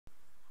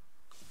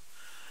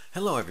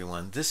Hello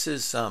everyone, this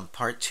is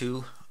part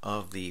 2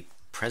 of the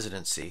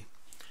presidency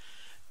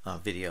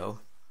video,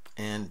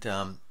 and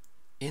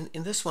in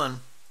this one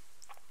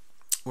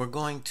we're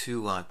going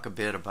to talk a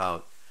bit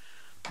about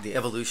the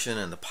evolution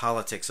and the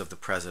politics of the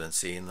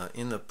presidency.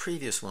 In the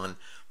previous one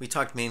we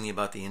talked mainly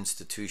about the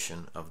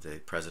institution of the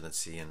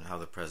presidency and how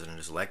the president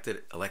is elected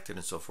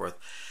and so forth,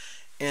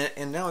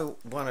 and now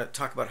I want to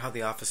talk about how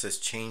the office has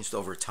changed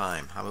over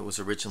time, how it was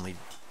originally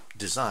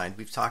designed.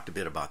 We've talked a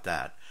bit about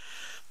that.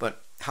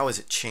 But how has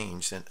it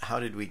changed, and how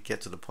did we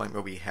get to the point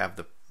where we have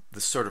the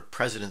sort of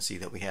presidency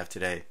that we have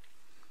today?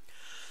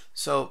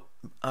 So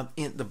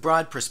in the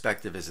broad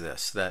perspective is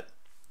this, that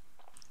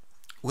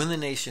when the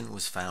nation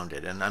was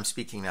founded, and I'm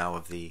speaking now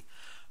of the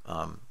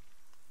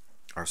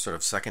our sort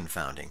of second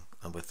founding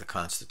with the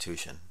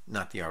Constitution,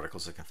 not the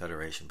Articles of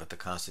Confederation, but the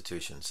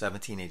Constitution,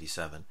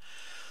 1787.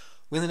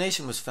 When the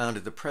nation was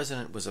founded, the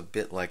president was a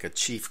bit like a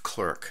chief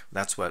clerk.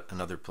 That's what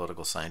another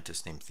political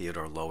scientist named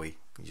Theodore Lowy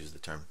used the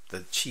term,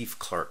 the chief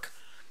clerk,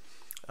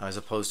 as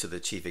opposed to the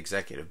chief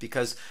executive,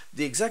 because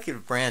the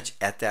executive branch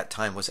at that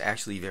time was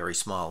actually very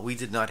small. We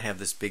did not have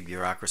this big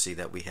bureaucracy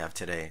that we have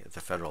today at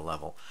the federal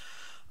level.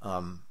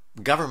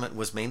 Government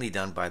was mainly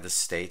done by the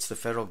states. The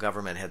federal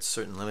government had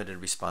certain limited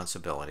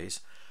responsibilities.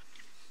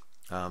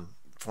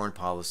 Foreign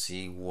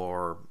policy,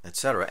 war,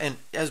 etc. And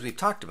as we've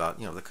talked about,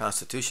 the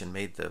Constitution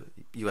made the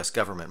U.S.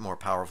 government more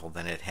powerful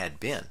than it had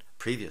been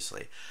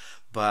previously.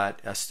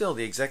 But still,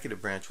 the executive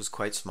branch was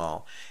quite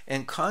small,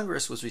 and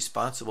Congress was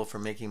responsible for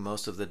making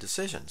most of the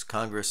decisions.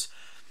 Congress,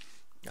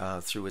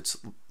 through its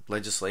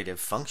legislative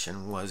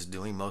function, was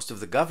doing most of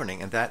the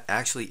governing, and that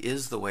actually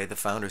is the way the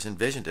founders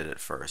envisioned it at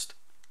first.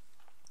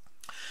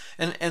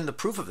 And the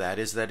proof of that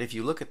is that if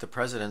you look at the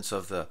presidents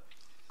of the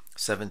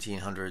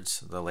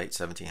 1700s, the late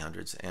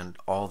 1700s, and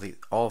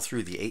all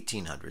through the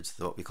 1800s,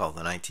 what we call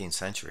the 19th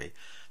century,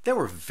 there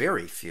were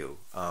very few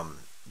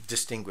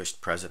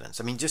distinguished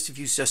presidents. I mean, if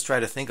you try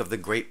to think of the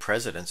great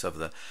presidents of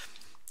the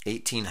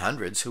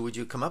 1800s, who would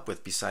you come up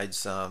with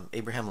besides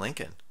Abraham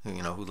Lincoln,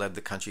 who led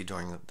the country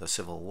during the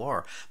Civil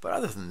War? But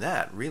other than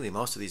that, really,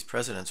 most of these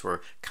presidents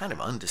were kind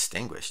of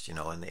undistinguished, in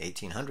the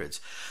 1800s.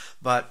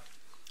 But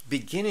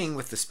beginning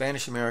with the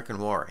Spanish-American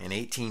War in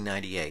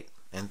 1898,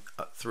 and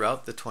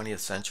throughout the 20th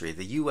century,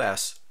 the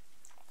U.S.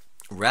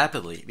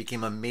 rapidly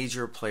became a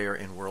major player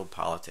in world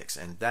politics,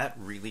 and that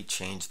really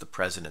changed the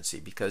presidency,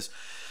 because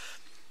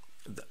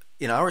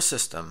in our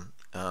system,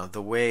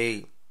 the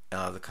way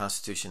the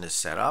Constitution is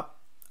set up,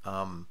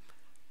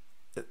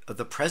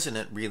 the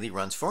president really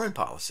runs foreign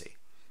policy.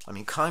 I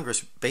mean,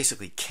 Congress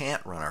basically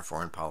can't run our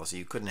foreign policy.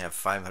 You couldn't have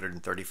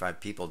 535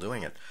 people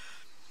doing it.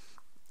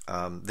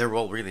 Their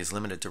role really is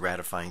limited to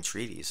ratifying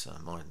treaties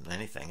more than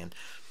anything. And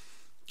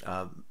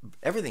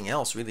everything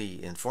else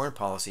really in foreign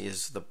policy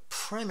is the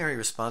primary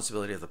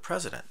responsibility of the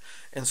president.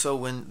 And so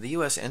when the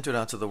U.S. entered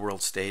onto the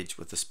world stage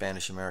with the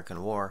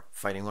Spanish-American War,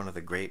 fighting one of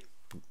the great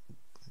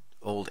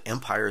old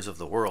empires of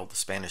the world, the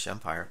Spanish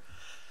Empire,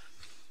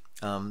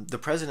 the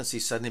presidency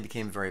suddenly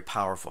became very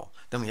powerful.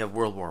 Then we have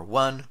World War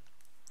I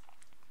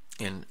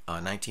in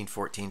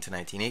 1914 to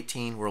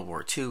 1918, World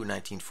War II,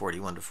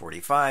 1941 to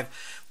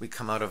 45. We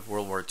come out of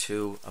World War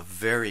II a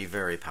very,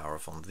 very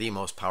powerful, the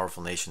most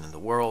powerful nation in the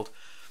world,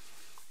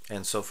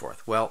 and so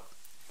forth. Well,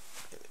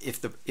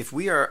 if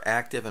we are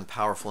active and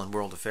powerful in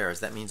world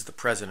affairs, that means the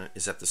president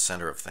is at the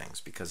center of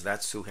things, because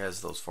that's who has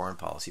those foreign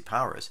policy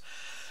powers.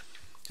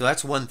 So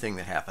that's one thing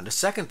that happened. A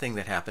second thing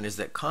that happened is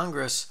that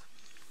Congress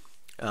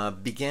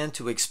began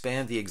to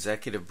expand the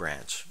executive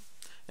branch.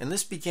 And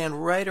this began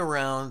right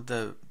around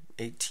the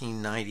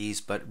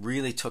 1890s, but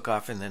really took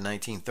off in the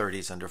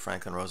 1930s under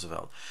Franklin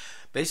Roosevelt.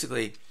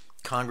 Basically,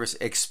 Congress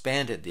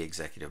expanded the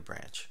executive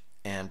branch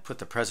and put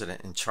the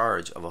president in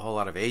charge of a whole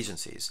lot of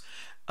agencies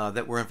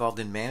that were involved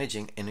in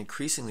managing an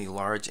increasingly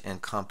large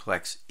and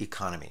complex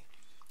economy.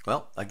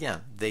 Well,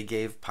 again, they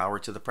gave power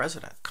to the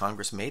president.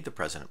 Congress made the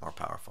president more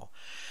powerful.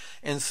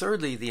 And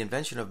thirdly, the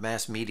invention of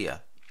mass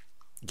media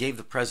gave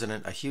the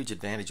president a huge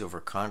advantage over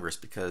Congress,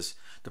 because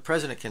the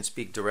president can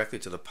speak directly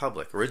to the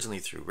public, originally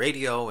through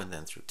radio and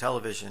then through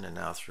television and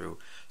now through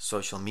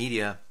social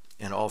media,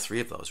 and all three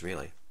of those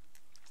really.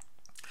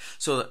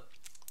 So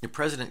the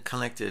president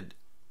connected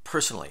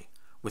personally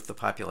with the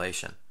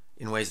population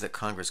in ways that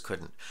Congress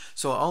couldn't.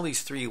 So all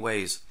these three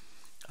ways,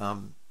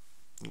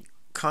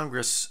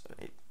 Congress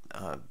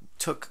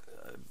took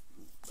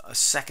a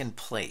second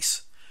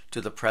place to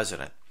the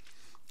president.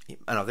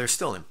 I know they're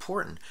still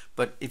important,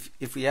 but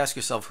if we ask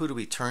yourself, who do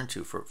we turn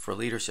to for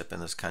leadership in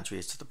this country,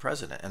 it's the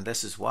president, and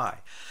this is why.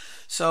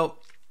 So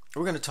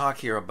we're going to talk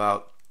here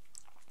about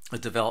the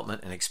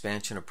development and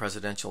expansion of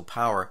presidential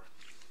power,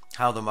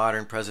 how the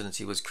modern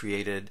presidency was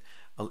created,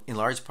 in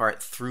large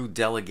part through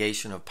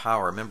delegation of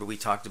power. Remember, we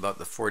talked about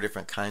the 4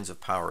 different kinds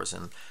of powers,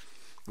 and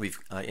we've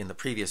in the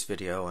previous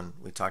video, and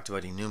we talked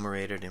about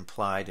enumerated,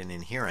 implied, and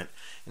inherent.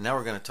 And now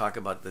we're going to talk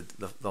about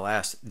the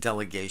last,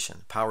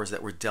 delegation, powers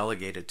that were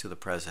delegated to the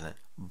president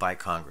by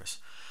Congress.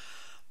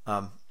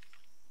 And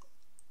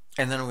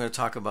then we're going to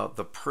talk about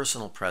the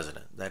personal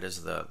president, that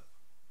is the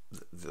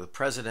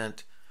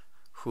president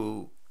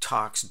who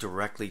talks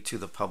directly to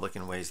the public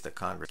in ways that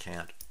Congress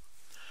can't.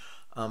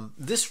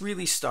 This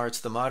really starts,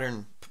 the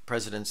modern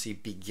presidency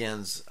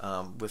begins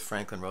with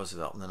Franklin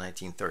Roosevelt in the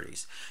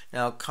 1930s.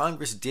 Now,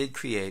 Congress did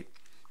create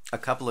a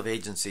couple of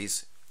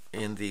agencies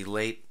in the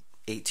late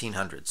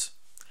 1800s.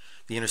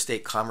 The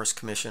Interstate Commerce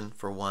Commission,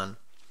 for one,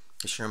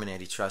 the Sherman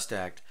Antitrust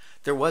Act.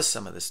 There was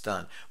some of this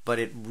done, but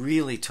it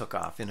really took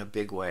off in a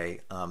big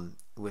way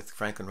with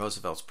Franklin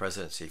Roosevelt's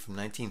presidency from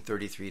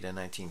 1933 to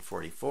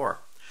 1944.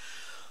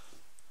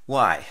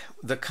 Why?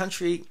 The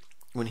country,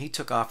 when he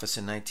took office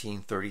in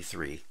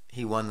 1933,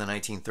 he won the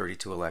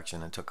 1932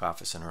 election and took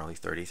office in early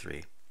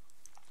 33.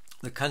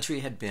 The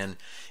country had been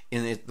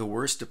in the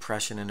worst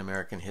depression in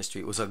American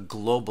history. It was a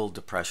global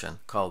depression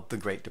called the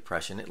Great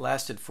Depression. It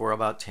lasted for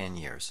about 10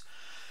 years.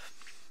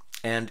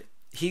 And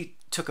he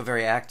took a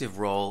very active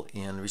role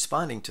in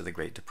responding to the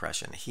Great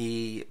Depression.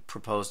 He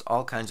proposed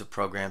all kinds of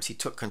programs. He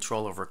took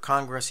control over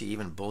Congress. He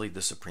even bullied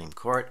the Supreme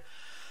Court.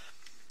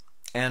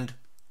 And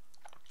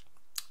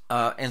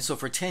so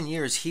for 10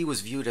 years, he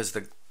was viewed as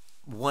the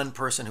one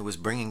person who was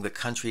bringing the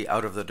country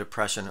out of the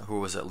Depression, who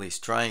was at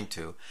least trying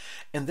to.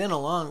 And then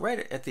along, right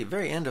at the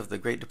very end of the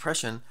Great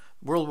Depression,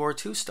 World War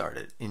II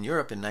started in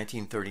Europe in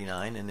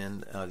 1939, and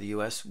in the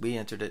U.S. we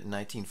entered it in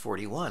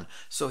 1941.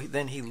 So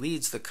then he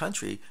leads the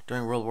country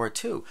during World War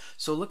II.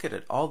 So look at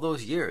it, all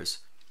those years,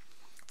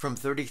 from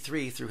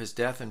 33 through his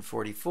death in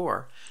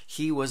 44,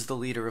 he was the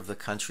leader of the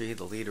country,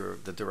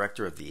 the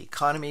director of the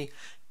economy,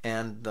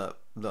 and the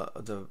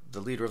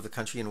leader of the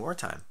country in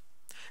wartime.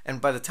 And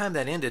by the time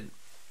that ended,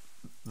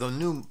 the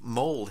new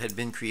mold had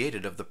been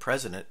created of the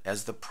president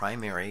as the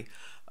primary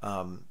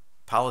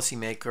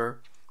policymaker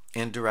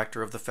and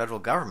director of the federal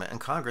government, and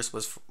Congress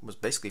was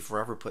basically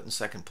forever put in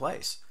second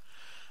place.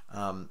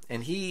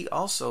 And he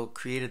also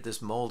created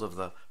this mold of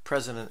the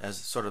president as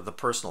sort of the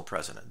personal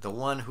president, the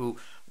one who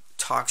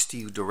talks to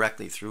you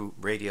directly through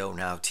radio,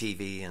 now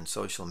TV, and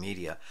social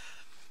media,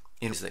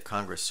 in ways that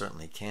Congress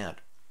certainly can't.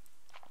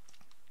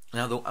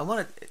 Now, I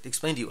want to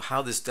explain to you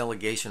how this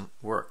delegation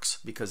works,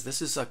 because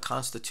this is a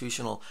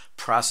constitutional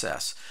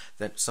process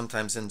that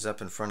sometimes ends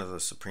up in front of the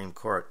Supreme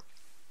Court.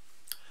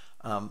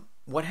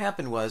 What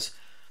happened was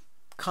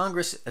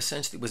Congress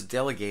essentially was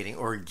delegating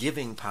or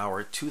giving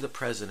power to the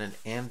president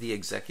and the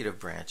executive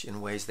branch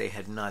in ways they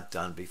had not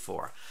done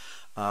before.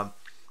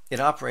 It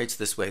operates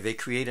this way. They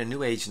create a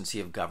new agency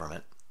of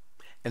government,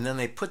 and then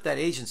they put that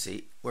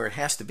agency where it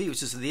has to be,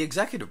 which is the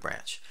executive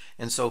branch.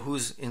 And so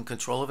who's in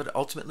control of it?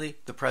 Ultimately,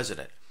 the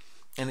president.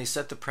 And they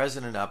set the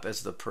president up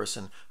as the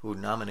person who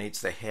nominates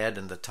the head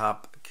and the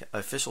top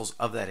officials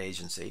of that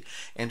agency,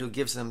 and who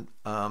gives them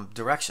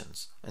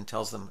directions and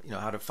tells them,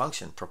 how to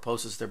function,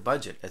 proposes their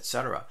budget,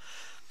 etc.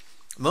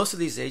 Most of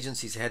these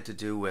agencies had to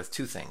do with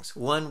two things.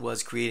 One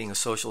was creating a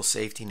social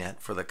safety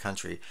net for the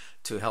country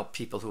to help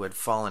people who had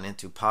fallen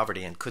into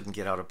poverty and couldn't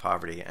get out of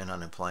poverty and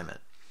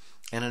unemployment.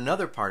 And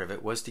another part of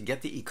it was to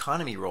get the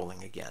economy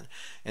rolling again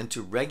and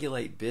to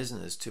regulate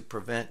business to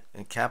prevent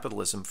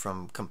capitalism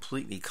from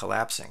completely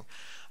collapsing.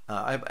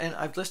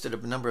 I've listed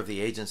a number of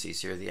the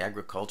agencies here: the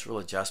Agricultural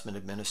Adjustment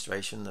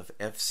Administration, the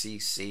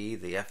FCC,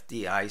 the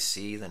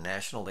FDIC, the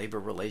National Labor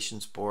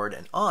Relations Board,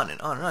 and on and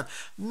on and on.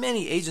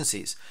 Many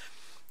agencies,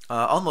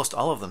 almost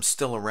all of them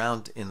still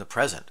around in the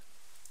present,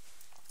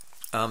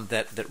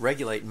 that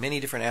regulate many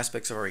different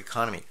aspects of our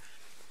economy.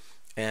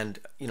 And,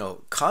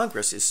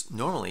 Congress is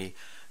normally,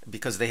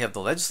 because they have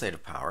the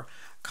legislative power,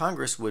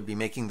 Congress would be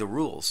making the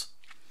rules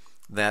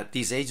that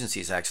these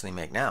agencies actually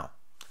make now.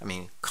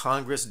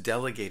 Congress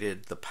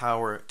delegated the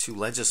power to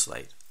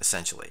legislate,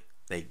 essentially.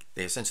 They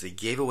essentially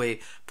gave away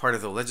part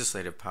of the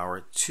legislative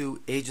power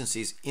to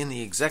agencies in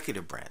the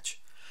executive branch.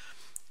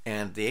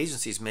 And the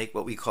agencies make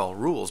what we call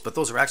rules, but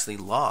those are actually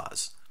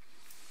laws.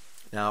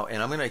 Now,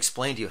 and I'm going to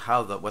explain to you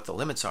what the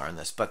limits are in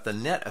this, but the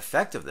net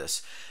effect of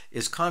this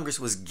is Congress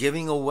was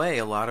giving away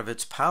a lot of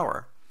its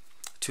power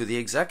to the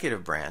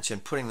executive branch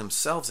and putting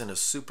themselves in a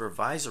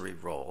supervisory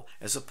role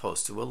as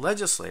opposed to a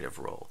legislative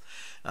role.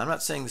 Now, I'm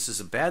not saying this is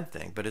a bad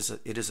thing, but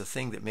it is a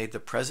thing that made the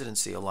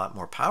presidency a lot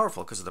more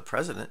powerful, because the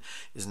president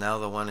is now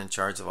the one in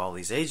charge of all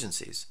these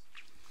agencies.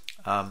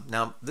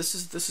 Now, this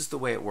is the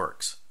way it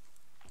works.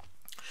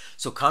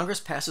 So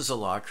Congress passes a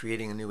law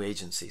creating a new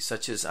agency,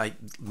 such as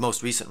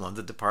most recent one,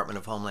 the Department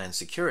of Homeland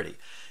Security,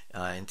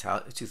 in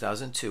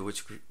 2002,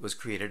 which was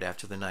created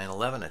after the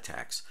 9/11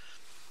 attacks.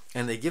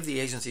 And they give the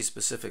agency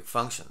specific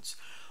functions.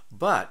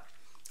 But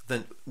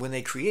when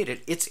they create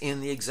it, it's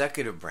in the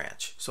executive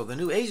branch. So the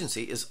new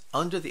agency is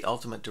under the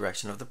ultimate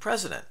direction of the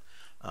president.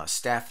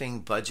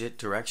 Staffing, budget,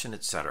 direction,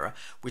 etc.,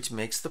 which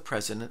makes the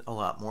president a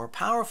lot more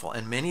powerful.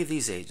 And many of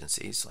these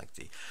agencies, like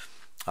the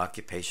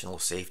Occupational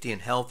Safety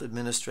and Health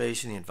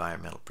Administration, the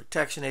Environmental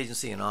Protection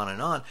Agency, and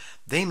on,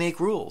 they make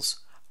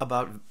rules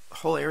about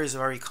whole areas of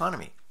our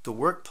economy, the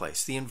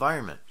workplace, the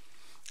environment.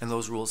 And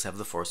those rules have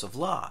the force of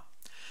law.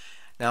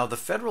 Now, the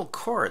federal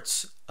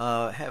courts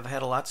have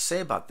had a lot to say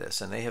about this,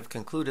 and they have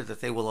concluded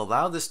that they will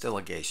allow this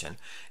delegation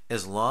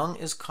as long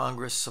as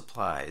Congress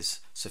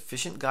supplies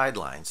sufficient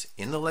guidelines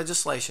in the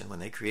legislation when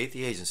they create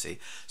the agency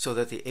so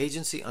that the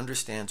agency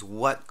understands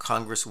what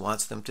Congress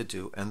wants them to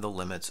do and the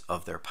limits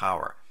of their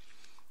power.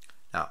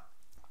 Now,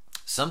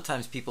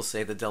 sometimes people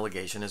say the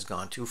delegation has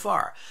gone too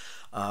far.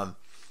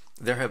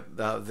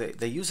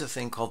 They use a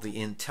thing called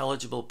the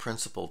intelligible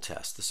principle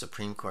test, the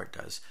Supreme Court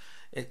does.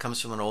 It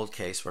comes from an old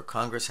case where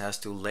Congress has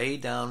to lay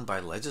down by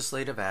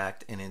legislative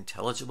act an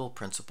intelligible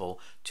principle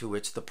to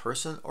which the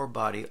person or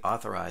body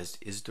authorized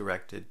is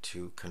directed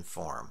to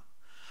conform.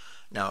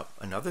 Now,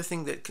 another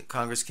thing that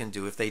Congress can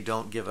do if they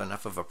don't give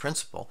enough of a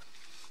principle,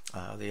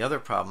 the other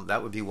problem,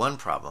 that would be one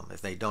problem,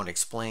 if they don't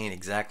explain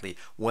exactly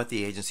what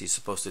the agency is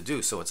supposed to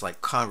do. So it's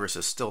like Congress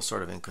is still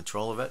sort of in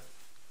control of it.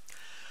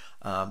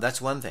 That's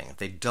one thing. If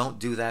they don't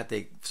do that,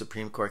 the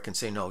Supreme Court can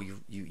say, no,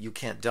 you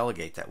can't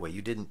delegate that way.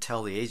 You didn't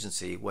tell the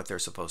agency what they're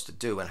supposed to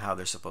do and how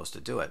they're supposed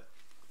to do it.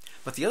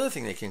 But the other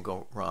thing they can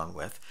go wrong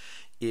with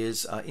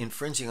is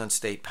infringing on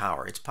state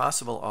power. It's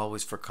possible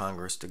always for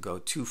Congress to go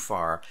too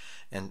far.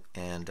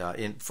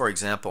 For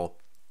example,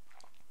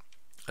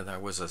 there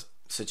was a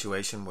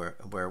situation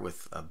where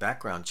with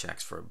background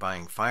checks for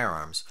buying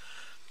firearms,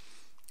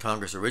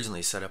 Congress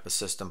originally set up a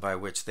system by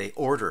which they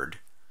ordered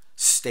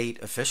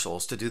state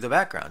officials to do the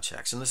background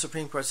checks, and the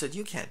Supreme Court said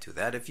you can't do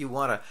that.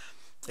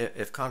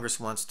 If Congress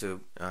wants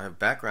to have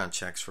background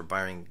checks for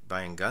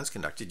buying guns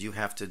conducted, you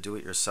have to do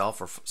it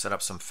yourself or set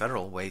up some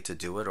federal way to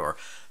do it or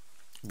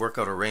work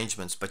out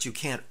arrangements, but you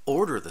can't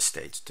order the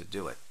states to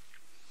do it.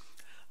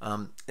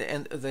 And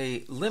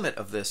the limit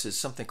of this is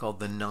something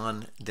called the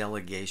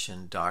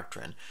non-delegation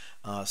doctrine.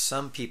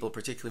 Some people,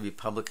 particularly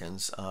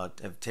Republicans,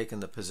 have taken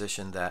the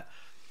position that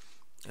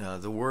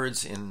the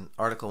words in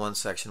Article 1,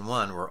 Section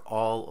 1, where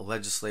all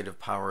legislative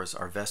powers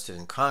are vested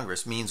in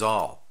Congress, means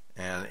all,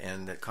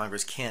 and that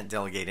Congress can't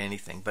delegate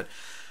anything. But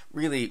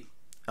really,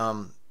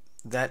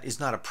 that is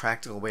not a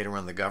practical way to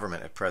run the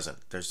government at present.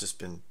 There's just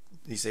been,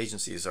 these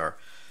agencies are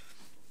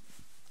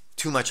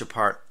too much a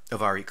part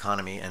of our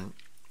economy, and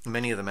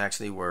many of them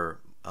actually were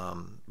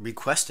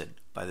requested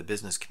by the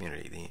business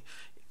community.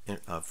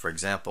 For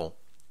example,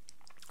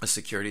 the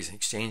Securities and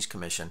Exchange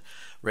Commission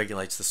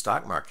regulates the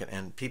stock market,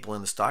 and people in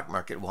the stock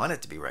market want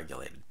it to be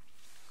regulated.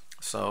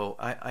 So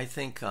I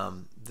think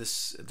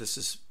this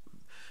is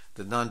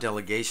the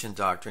non-delegation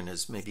doctrine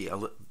is maybe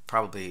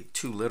probably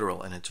too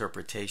literal an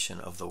interpretation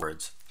of the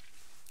words.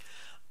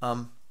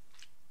 Now,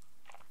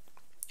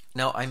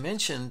 I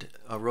mentioned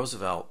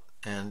Roosevelt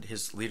and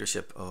his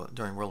leadership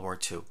during World War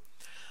II.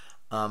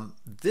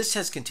 This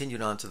has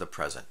continued on to the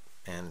present.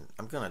 And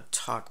I'm going to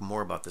talk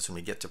more about this when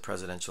we get to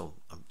presidential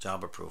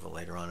job approval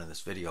later on in this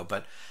video.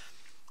 But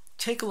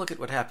take a look at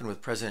what happened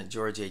with President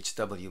George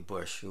H.W.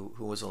 Bush, who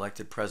was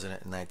elected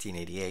president in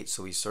 1988.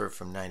 So he served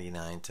from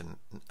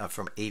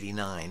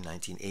 1989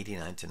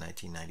 to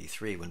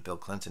 1993, when Bill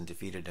Clinton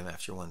defeated him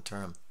after one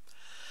term.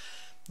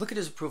 Look at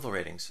his approval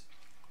ratings.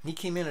 He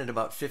came in at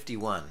about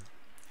 51.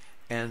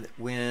 And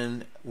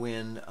when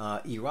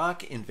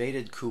Iraq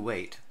invaded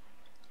Kuwait,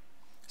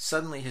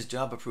 suddenly his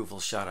job approval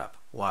shot up.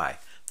 Why?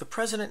 The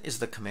president is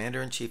the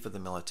commander-in-chief of the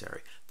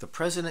military. The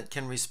president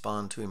can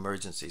respond to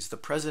emergencies. The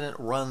president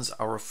runs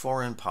our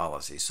foreign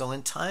policy. So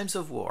in times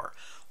of war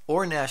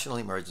or national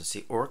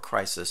emergency or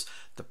crisis,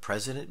 the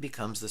president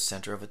becomes the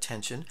center of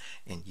attention,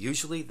 and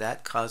usually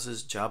that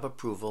causes job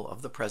approval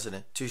of the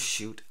president to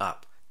shoot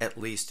up, at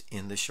least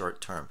in the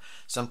short term.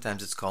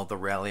 Sometimes it's called the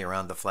rally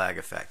around the flag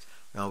effect.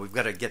 Now, we've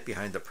got to get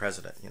behind the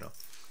president,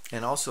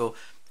 And also,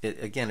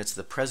 it's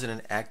the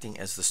president acting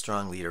as the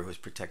strong leader who's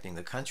protecting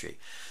the country.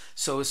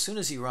 So as soon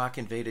as Iraq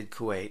invaded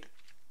Kuwait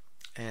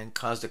and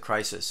caused a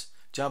crisis,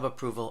 job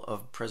approval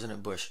of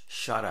President Bush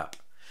shot up.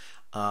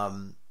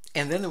 And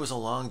then there was a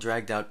long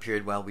dragged-out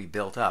period while we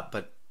built up,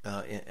 but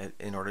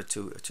in order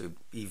to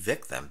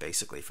evict them,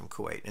 basically, from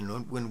Kuwait.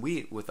 And when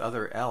we, with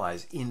other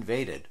allies,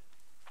 invaded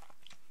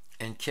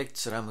and kicked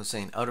Saddam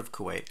Hussein out of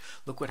Kuwait,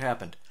 look what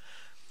happened.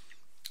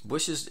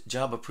 Bush's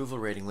job approval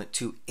rating went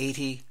to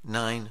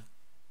 89%.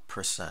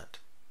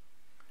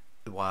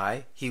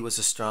 Why? He was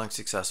a strong,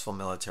 successful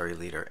military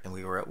leader, and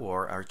we were at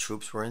war. Our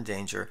troops were in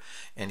danger,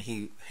 and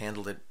he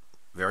handled it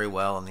very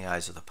well in the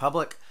eyes of the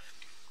public.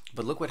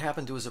 But look what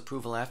happened to his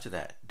approval after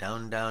that.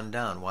 Down, down,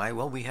 down. Why?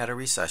 Well, we had a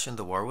recession.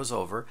 The war was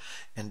over,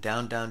 and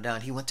down, down,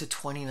 down. He went to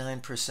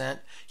 29%.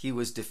 He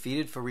was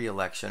defeated for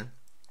re-election,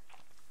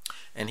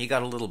 and he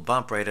got a little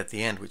bump right at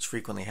the end, which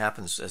frequently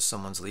happens as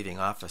someone's leaving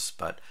office.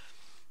 But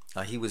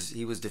he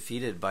was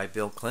defeated by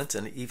Bill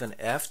Clinton, even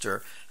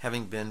after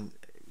having been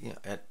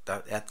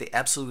at the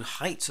absolute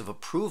heights of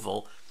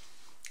approval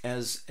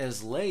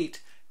as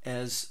late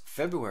as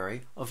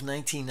February of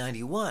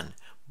 1991.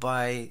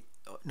 By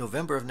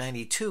November of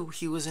 92,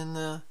 he was in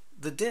the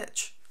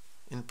ditch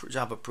in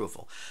job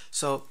approval.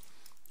 So,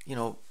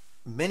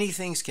 many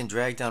things can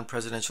drag down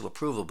presidential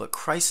approval, but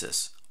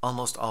crisis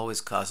almost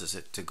always causes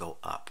it to go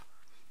up.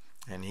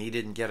 And he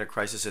didn't get a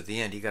crisis at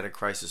the end, he got a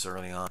crisis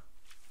early on.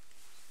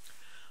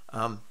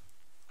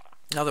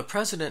 Now the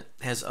president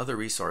has other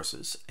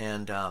resources,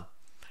 and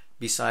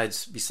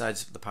besides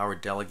the power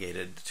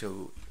delegated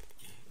to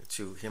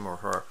him or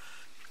her,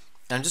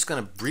 and I'm just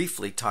going to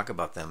briefly talk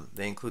about them.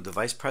 They include the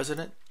vice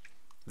president,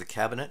 the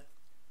cabinet,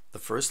 the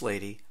first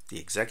lady, the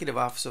executive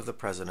office of the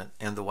president,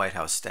 and the White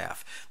House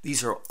staff.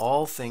 These are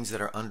all things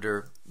that are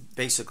under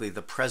basically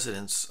the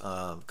president's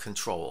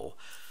control,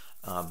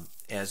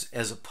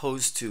 as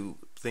opposed to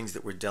things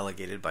that were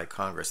delegated by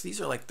Congress.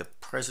 These are like the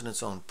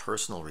president's own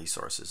personal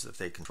resources that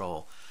they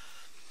control.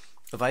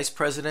 The vice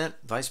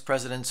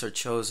presidents are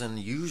chosen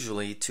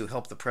usually to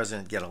help the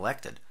president get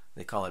elected.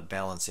 They call it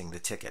balancing the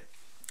ticket.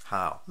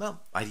 How?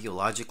 Well,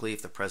 ideologically,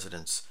 if the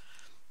president's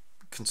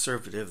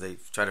conservative, they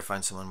try to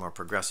find someone more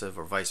progressive,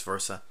 or vice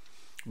versa.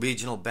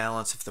 Regional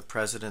balance, if the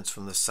president's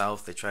from the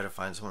south, they try to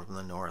find someone from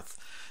the north.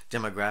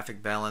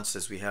 Demographic balance,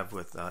 as we have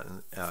with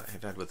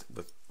have had with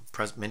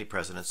many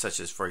presidents, such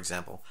as, for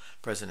example,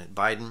 President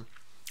Biden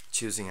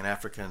choosing an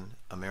African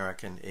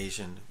American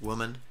Asian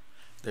woman.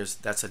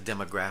 That's a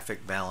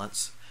demographic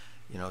balance,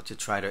 to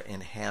try to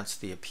enhance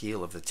the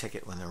appeal of the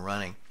ticket when they're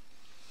running.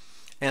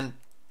 And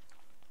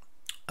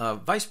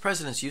vice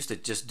presidents used to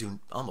just do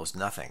almost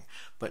nothing,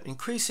 but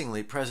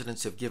increasingly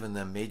presidents have given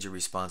them major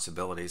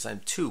responsibilities.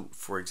 And two,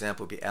 for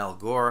example, would be Al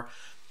Gore,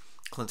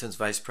 Clinton's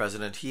vice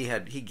president.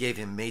 He gave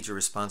him major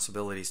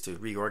responsibilities to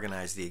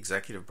reorganize the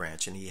executive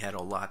branch, and he had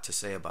a lot to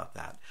say about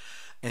that.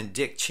 And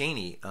Dick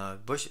Cheney,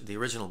 Bush, the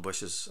original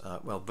Bush's,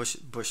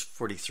 Bush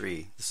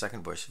 43, the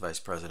second Bush vice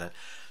president,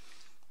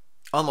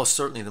 almost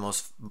certainly the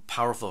most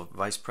powerful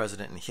vice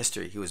president in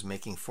history. He was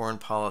making foreign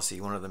policy,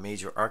 one of the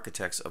major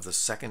architects of the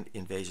second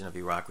invasion of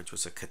Iraq, which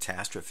was a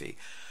catastrophe.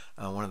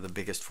 One of the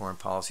biggest foreign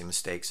policy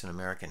mistakes in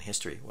American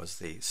history was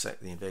the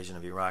invasion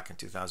of Iraq in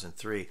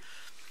 2003.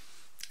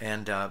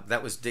 And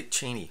that was Dick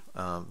Cheney,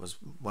 was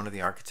one of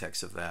the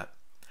architects of that.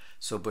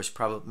 So Bush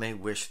probably may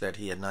wish that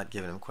he had not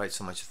given him quite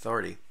so much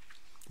authority.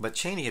 But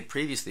Cheney had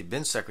previously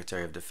been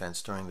Secretary of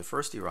Defense during the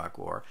first Iraq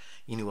War.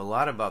 He knew a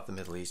lot about the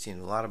Middle East. He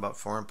knew a lot about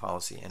foreign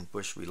policy, and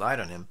Bush relied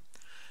on him.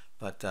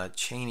 But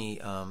Cheney's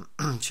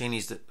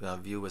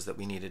view was that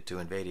we needed to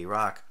invade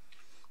Iraq,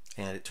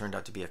 and it turned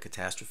out to be a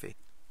catastrophe.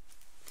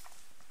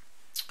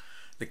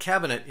 The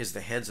cabinet is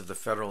the heads of the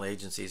federal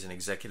agencies and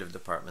executive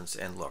departments.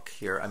 And look,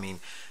 here,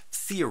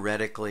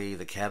 theoretically,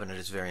 the cabinet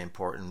is very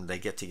important. They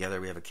get together,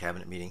 we have a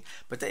cabinet meeting.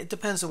 But it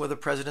depends on whether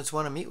presidents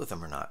want to meet with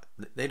them or not.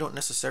 They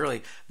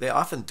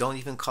often don't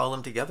even call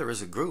them together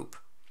as a group.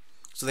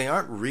 So they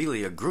aren't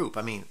really a group.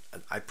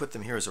 I put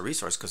them here as a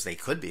resource because they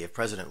could be. If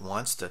president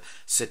wants to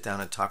sit down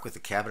and talk with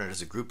the cabinet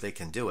as a group, they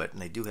can do it. And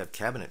they do have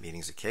cabinet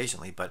meetings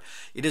occasionally. But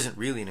it isn't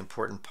really an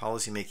important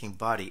policymaking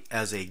body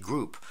as a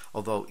group,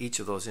 although each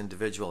of those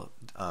individual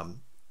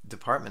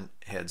department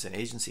heads and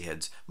agency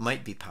heads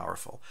might be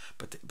powerful.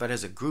 But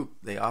as a group,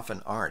 they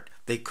often aren't.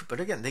 But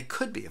again, they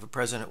could be if a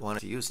president wanted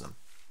to use them.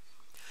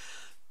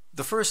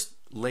 The first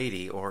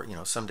lady, or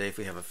someday if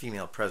we have a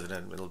female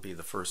president, it'll be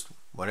the first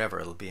whatever,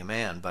 it'll be a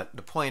man. But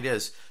the point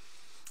is,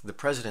 the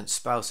president's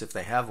spouse, if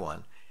they have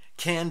one,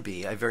 can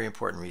be a very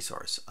important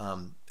resource.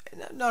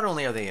 Not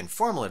only are they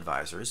informal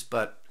advisors,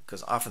 but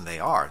because often they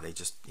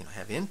just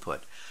have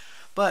input,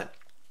 but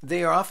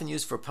they are often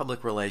used for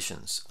public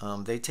relations.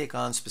 They take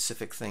on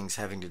specific things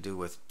having to do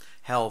with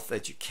health,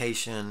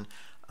 education,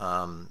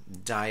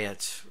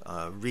 diet,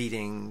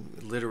 reading,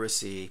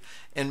 literacy,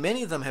 and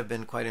many of them have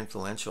been quite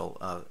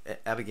influential.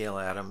 Abigail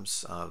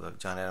Adams,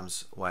 John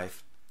Adams'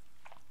 wife,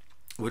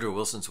 Woodrow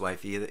Wilson's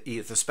wife,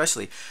 Edith,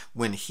 especially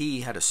when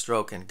he had a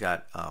stroke and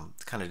got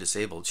kind of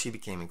disabled, she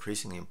became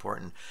increasingly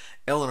important.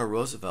 Eleanor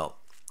Roosevelt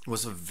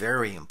was a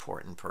very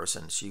important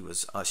person.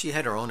 She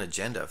had her own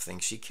agenda of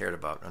things she cared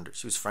about.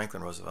 She was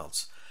Franklin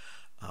Roosevelt's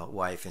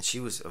wife, and she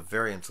was a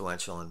very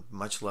influential and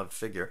much loved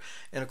figure.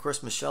 And of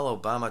course, Michelle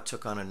Obama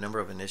took on a number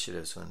of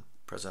initiatives when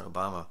President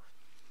Obama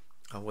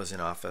was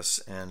in office,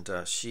 and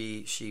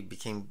she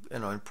became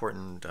an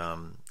important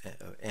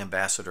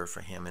ambassador for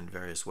him in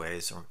various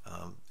ways, or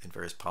in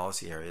various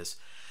policy areas.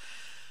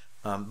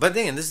 But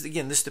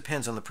this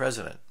depends on the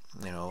president.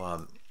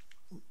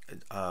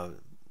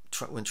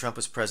 When Trump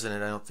was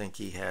president, I don't think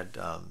he had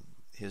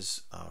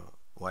his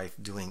wife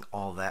doing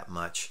all that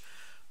much.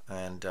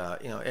 And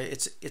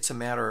it's a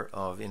matter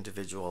of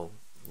individual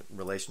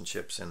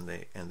relationships and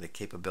the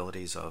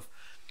capabilities of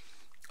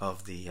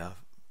the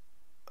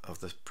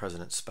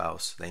president's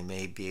spouse. They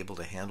may be able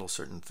to handle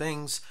certain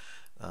things.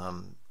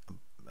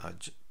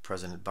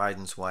 President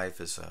Biden's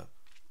wife is a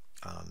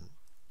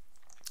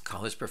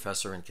college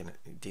professor and can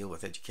deal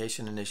with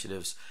education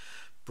initiatives.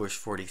 Bush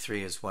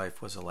 43, his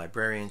wife, was a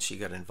librarian. She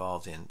got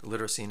involved in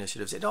literacy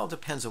initiatives. It all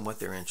depends on what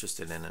they're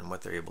interested in and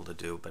what they're able to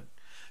do. But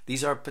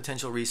these are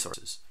potential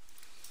resources.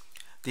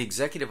 The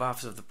executive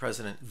office of the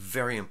president,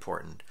 very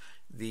important.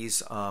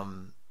 These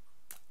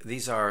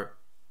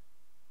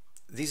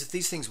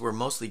things were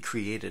mostly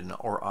created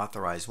or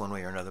authorized one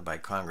way or another by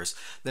Congress.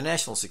 The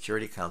National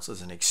Security Council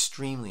is an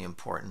extremely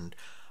important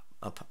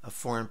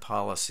foreign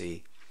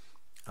policy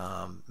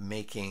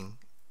making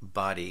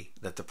body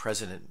that the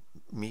president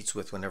meets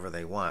with whenever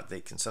they want.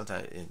 They can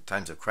sometimes, in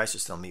times of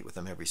crisis, they'll meet with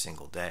them every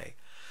single day.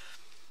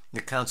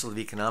 The Council of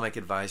Economic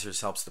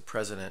Advisors helps the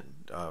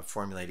president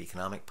formulate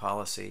economic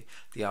policy.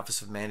 The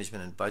Office of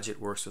Management and Budget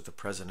works with the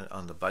president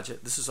on the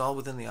budget. This is all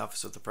within the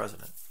office of the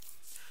president.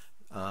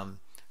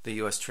 The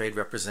U.S. Trade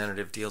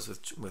Representative deals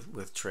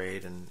with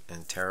trade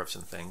and tariffs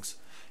and things.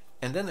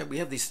 And then we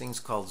have these things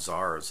called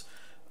czars.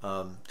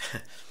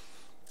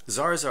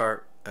 Czars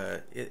are,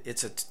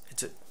 it's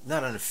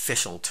not an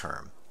official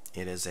term.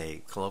 It is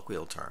a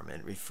colloquial term.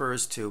 It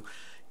refers to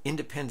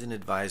independent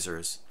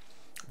advisors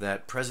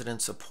that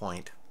presidents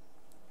appoint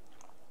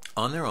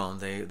on their own.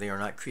 They are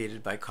not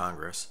created by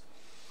Congress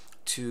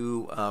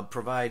to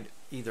provide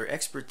either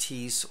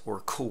expertise or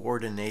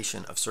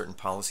coordination of certain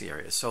policy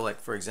areas. So like,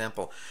 for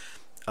example,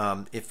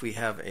 if we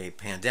have a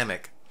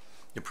pandemic,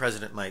 the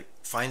president might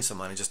find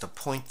someone and just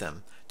appoint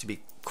them to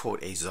be,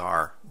 quote, a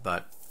czar,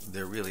 but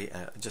they're really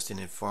just an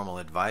informal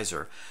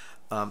advisor.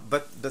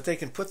 But they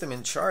can put them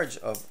in charge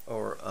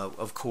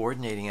of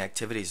coordinating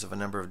activities of a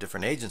number of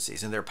different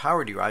agencies, and their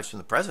power derives from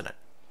the president.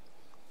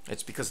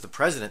 It's because the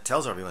president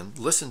tells everyone,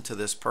 listen to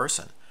this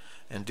person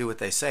and do what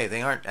they say.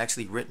 They aren't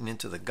actually written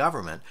into the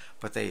government,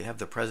 but they have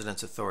the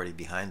president's authority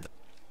behind them.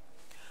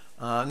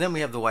 And then we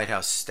have the White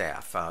House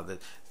staff. The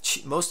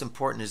most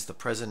important is the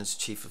president's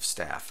chief of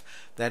staff.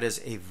 That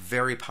is a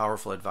very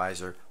powerful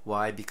advisor.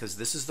 Why? Because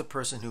this is the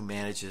person who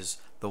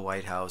manages the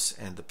White House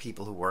and the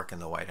people who work in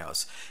the White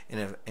House.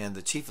 And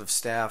the chief of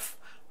staff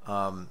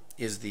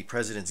is the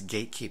president's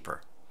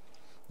gatekeeper.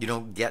 You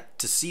don't get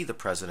to see the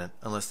president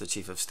unless the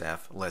chief of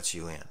staff lets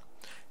you in.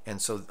 And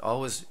so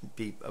always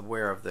be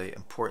aware of the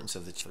importance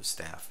of the chief of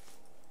staff.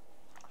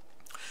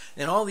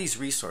 And all these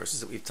resources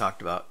that we've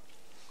talked about,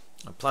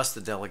 plus the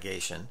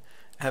delegation,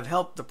 have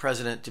helped the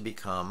president to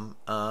become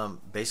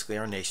basically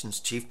our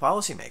nation's chief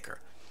policymaker.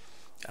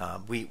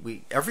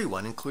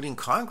 Everyone, including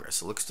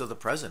Congress, looks to the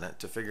president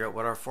to figure out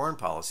what our foreign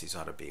policies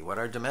ought to be, what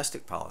our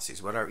domestic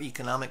policies, what our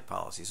economic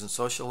policies and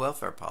social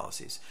welfare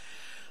policies.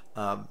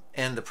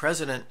 And the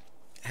president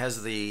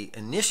has the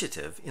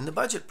initiative in the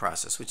budget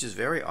process, which is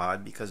very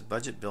odd because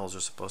budget bills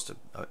are supposed to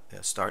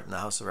start in the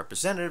House of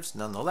Representatives.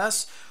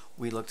 Nonetheless,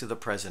 we look to the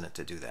president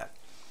to do that.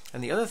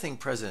 And the other thing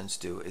presidents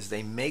do is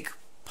they make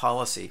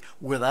policy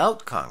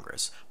without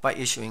Congress by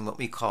issuing what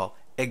we call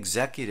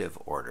executive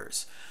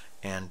orders.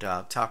 And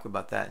I'll talk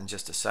about that in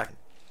just a second.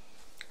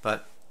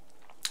 But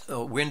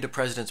when do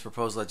presidents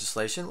propose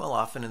legislation? Well,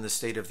 often in the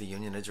State of the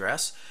Union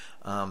address,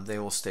 they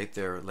will state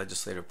their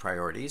legislative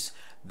priorities.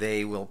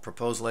 They will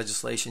propose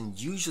legislation.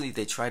 Usually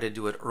they try to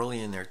do it early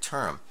in their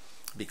term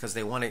because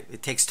they want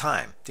it takes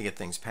time to get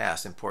things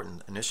passed,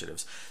 important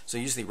initiatives. So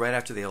usually right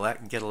after they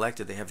get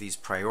elected, they have these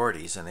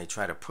priorities and they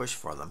try to push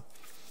for them.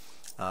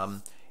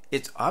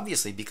 It's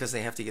obviously because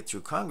they have to get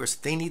through Congress,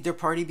 they need their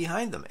party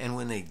behind them. And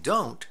when they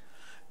don't,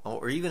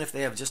 or even if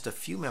they have just a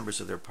few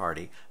members of their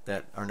party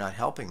that are not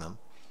helping them,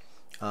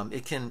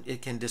 it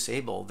can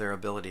disable their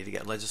ability to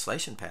get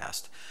legislation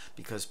passed,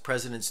 because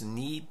presidents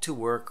need to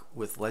work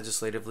with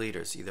legislative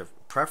leaders, either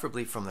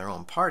preferably from their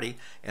own party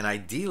and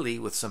ideally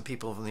with some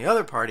people from the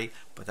other party,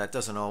 but that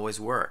doesn't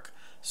always work.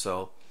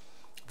 So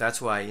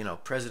that's why,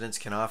 presidents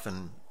can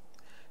often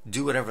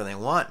do whatever they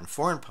want in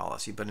foreign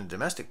policy, but in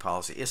domestic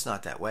policy it's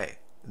not that way.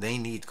 They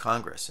need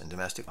Congress in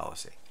domestic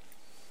policy.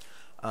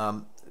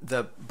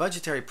 The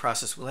budgetary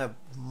process, we'll have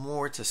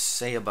more to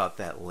say about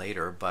that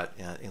later, but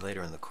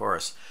later in the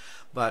course.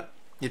 But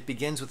it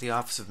begins with the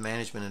Office of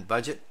Management and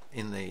Budget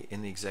in the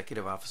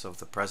Executive Office of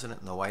the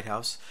President in the White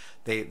House.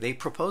 They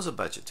propose a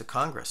budget to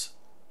Congress.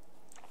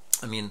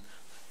 I mean,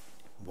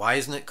 why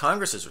isn't it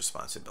Congress's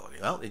responsibility?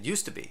 Well, it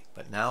used to be,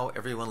 but now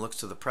everyone looks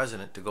to the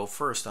President to go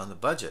first on the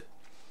budget.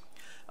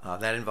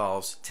 That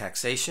involves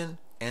taxation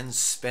and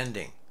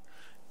spending.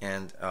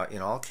 And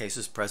in all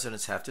cases,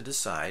 presidents have to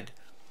decide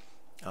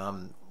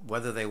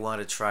whether they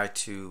want to try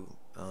to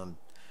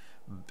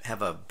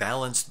have a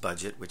balanced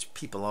budget, which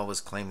people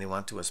always claim they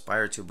want to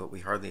aspire to, but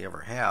we hardly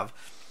ever have,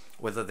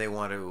 whether they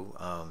want to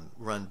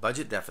run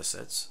budget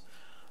deficits,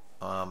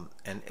 or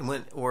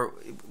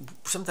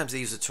sometimes they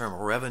use the term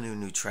revenue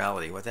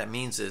neutrality. What that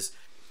means is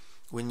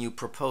when you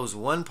propose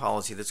one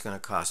policy that's going to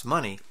cost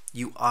money,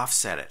 you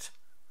offset it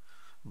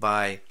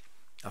by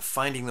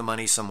finding the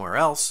money somewhere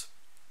else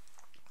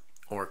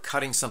or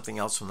cutting something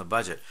else from the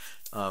budget.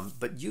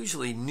 But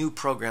usually new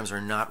programs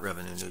are not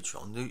revenue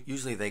neutral.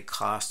 Usually they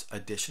cost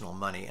additional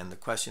money, and the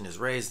question is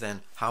raised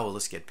then, how will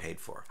this get paid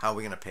for? How are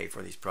we going to pay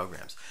for these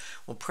programs?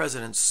 Well,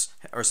 presidents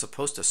are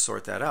supposed to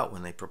sort that out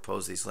when they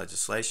propose these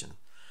legislative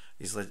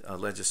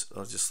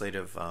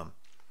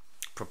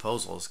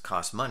proposals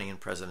cost money, and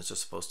presidents are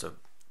supposed to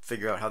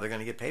figure out how they're going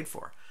to get paid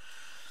for.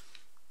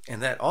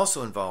 And that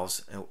also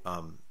involves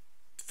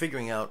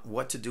figuring out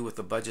what to do with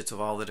the budgets of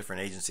all the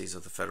different agencies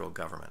of the federal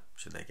government.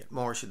 Should they get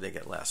more? Should they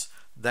get less?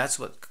 That's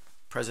what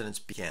presidents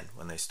begin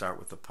when they start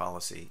with the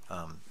policy,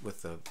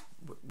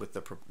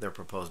 their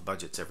proposed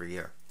budgets every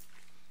year.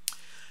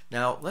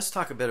 Now let's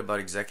talk a bit about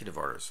executive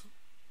orders.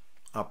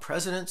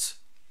 Presidents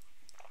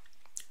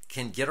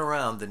can get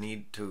around the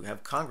need to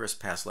have Congress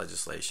pass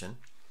legislation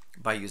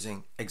by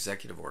using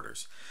executive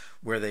orders,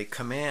 where they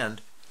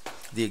command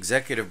the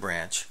executive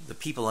branch, the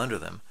people under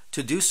them,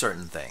 to do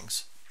certain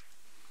things,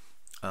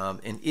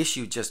 and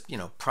issue just,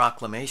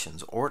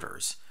 proclamations,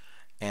 orders,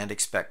 and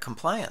expect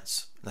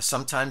compliance. Now,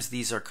 sometimes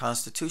these are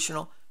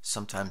constitutional,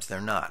 sometimes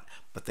they're not,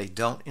 but they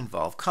don't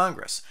involve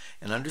Congress.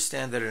 And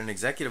understand that an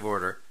executive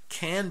order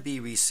can be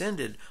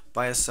rescinded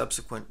by a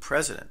subsequent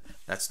president.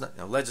 That's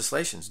not,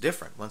 legislation's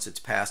different. Once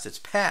it's passed, it's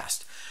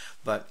passed.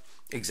 But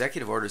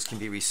executive orders can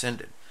be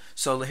rescinded.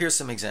 So here's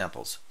some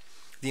examples.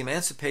 The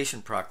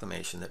Emancipation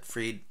Proclamation that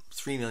freed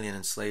 3 million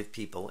enslaved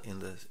people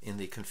in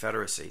the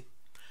Confederacy,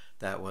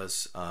 that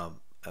was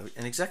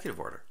an executive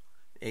order.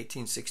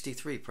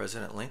 1863,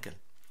 President Lincoln.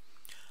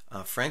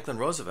 Franklin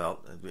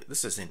Roosevelt,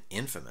 this is an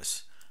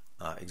infamous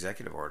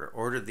executive order,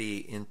 ordered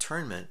the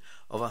internment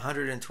of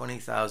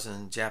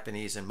 120,000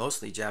 Japanese and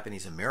mostly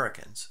Japanese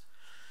Americans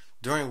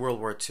during World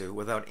War II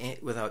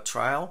without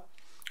trial,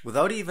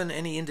 without even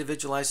any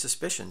individualized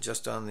suspicion,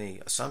 just on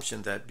the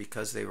assumption that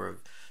because they were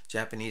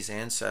Japanese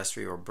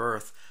ancestry or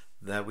birth,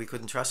 that we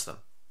couldn't trust them.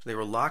 So they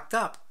were locked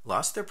up,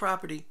 lost their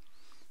property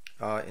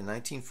in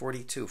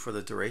 1942 for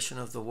the duration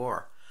of the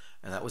war,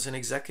 and that was an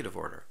executive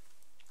order.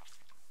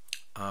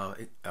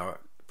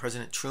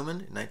 President Truman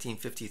in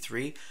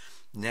 1953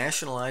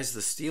 nationalized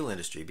the steel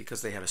industry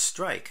because they had a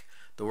strike.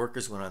 The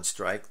workers went on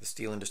strike. The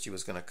steel industry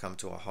was going to come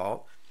to a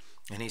halt.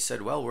 And he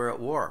said, well, we're at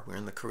war. We're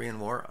in the Korean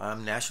War.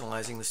 I'm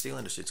nationalizing the steel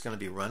industry. It's going to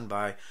be run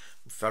by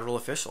federal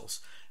officials.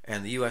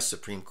 And the U.S.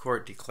 Supreme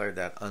Court declared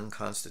that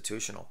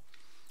unconstitutional.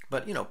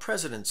 But,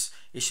 presidents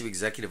issue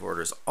executive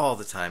orders all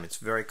the time. It's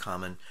very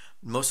common.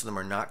 Most of them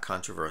are not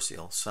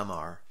controversial. Some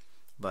are.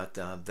 But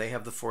they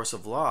have the force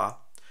of law,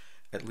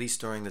 at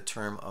least during the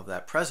term of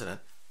that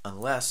president,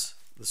 unless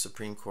the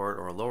Supreme Court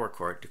or a lower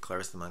court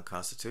declares them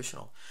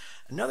unconstitutional.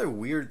 Another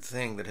weird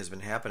thing that has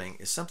been happening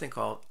is something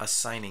called a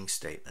signing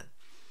statement.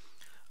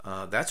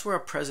 That's where a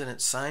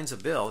president signs a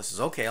bill. He says,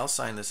 okay, I'll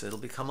sign this. It'll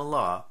become a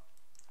law.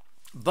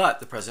 But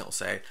the president will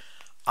say,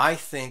 I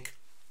think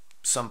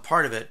some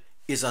part of it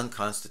is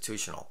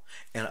unconstitutional.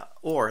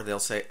 Or they'll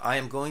say, I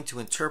am going to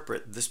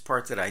interpret this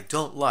part that I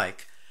don't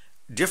like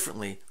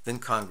differently than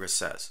Congress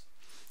says.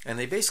 And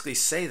they basically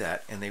say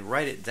that and they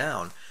write it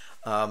down.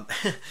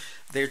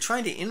 They're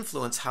trying to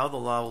influence how the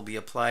law will be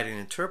applied and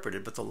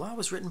interpreted, but the law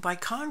was written by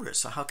Congress,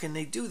 so how can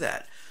they do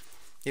that?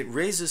 It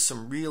raises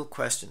some real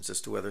questions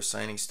as to whether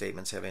signing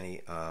statements have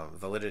any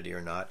validity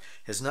or not.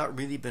 Has not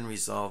really been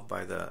resolved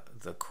by the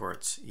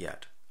courts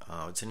yet.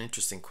 It's an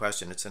interesting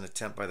question. It's an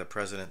attempt by the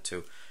president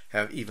to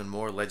have even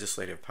more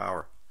legislative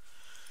power.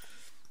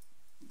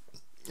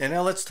 And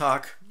now let's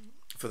talk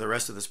for the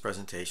rest of this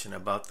presentation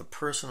about the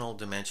personal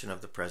dimension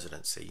of the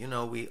presidency.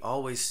 We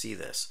always see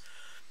this.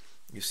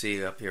 You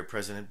see up here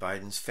President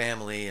Biden's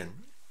family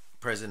and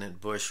President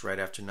Bush right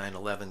after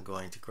 9/11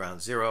 going to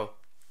ground zero,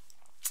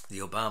 the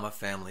Obama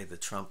family, the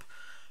Trump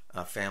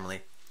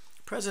family.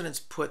 Presidents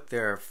put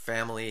their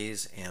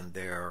families and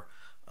their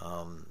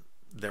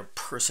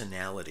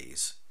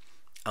personalities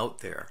out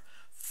there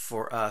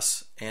for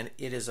us, and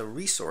it is a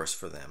resource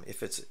for them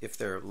if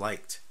they're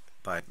liked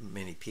by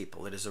many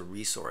people. It is a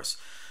resource.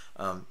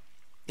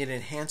 It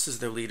enhances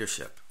their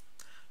leadership.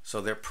 So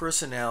their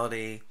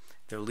personality,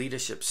 their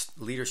leadership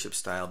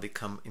style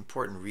become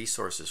important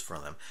resources for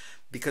them,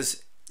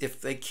 because if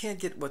they can't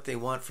get what they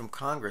want from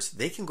Congress,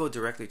 they can go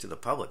directly to the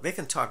public. They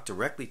can talk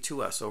directly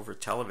to us over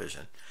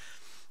television,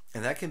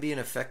 and that can be an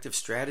effective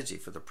strategy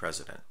for the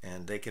president.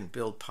 And they can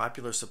build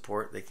popular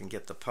support. They can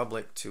get the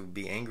public to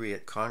be angry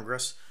at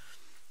Congress.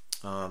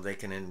 They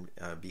can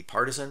be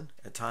partisan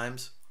at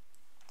times.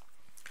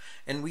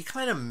 And we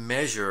kind of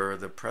measure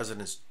the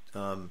president's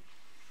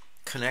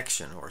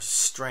connection or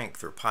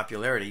strength or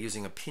popularity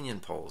using opinion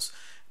polls,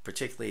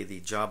 particularly the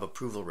job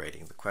approval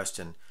rating, the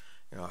question,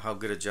 how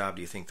good a job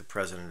do you think the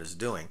president is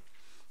doing?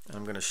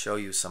 I'm going to show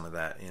you some of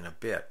that in a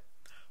bit.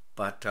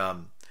 But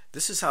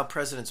this is how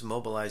presidents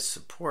mobilize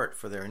support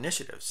for their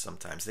initiatives.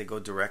 Sometimes they go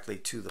directly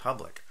to the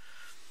public.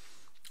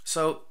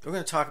 So we're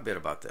going to talk a bit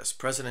about this,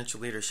 presidential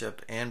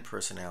leadership and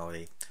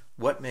personality.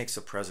 What makes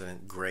a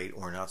president great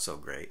or not so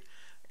great?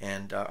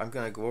 And I'm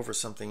going to go over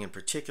something in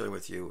particular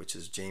with you, which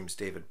is James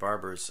David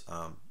Barber's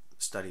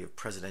study of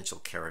presidential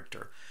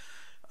character.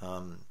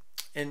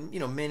 And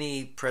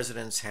many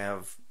presidents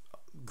have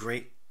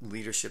great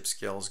leadership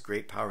skills,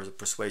 great powers of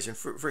persuasion.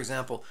 For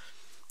example,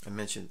 I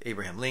mentioned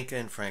Abraham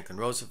Lincoln, Franklin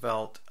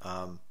Roosevelt,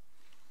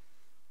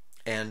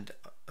 and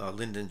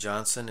Lyndon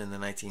Johnson in the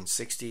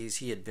 1960s.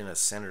 He had been a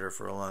senator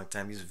for a long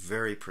time. He's a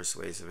very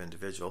persuasive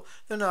individual.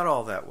 They're not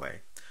all that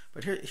way.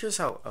 But here's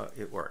how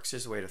it works.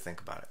 Here's a way to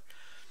think about it.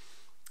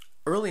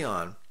 Early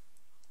on,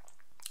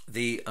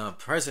 the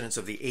presidents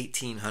of the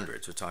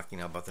 1800s, we're talking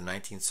now about the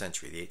 19th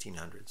century, the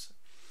 1800s,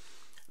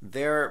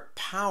 their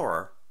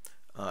power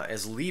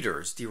as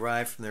leaders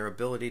derived from their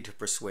ability to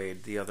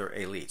persuade the other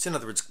elites. In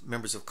other words,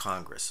 members of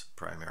Congress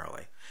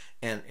primarily,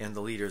 and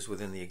the leaders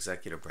within the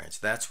executive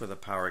branch. That's where the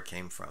power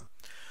came from.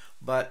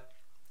 But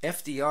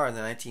FDR in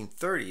the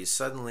 1930s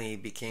suddenly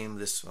became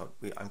this,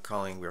 we're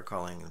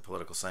calling in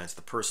political science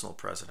the personal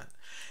president.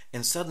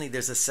 And suddenly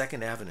there's a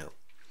second avenue.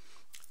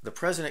 The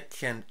president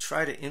can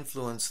try to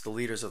influence the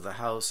leaders of the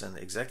House and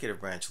the executive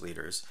branch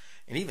leaders,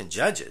 and even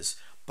judges,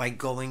 by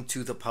going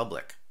to the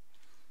public,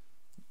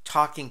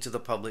 talking to the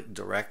public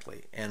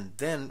directly. And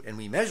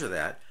we measure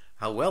that,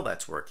 how well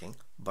that's working,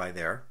 by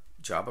their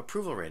job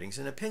approval ratings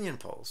and opinion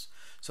polls.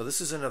 So this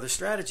is another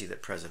strategy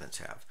that presidents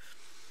have.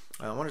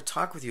 I want to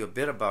talk with you a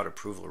bit about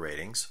approval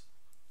ratings.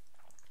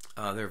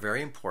 They're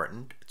very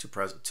important to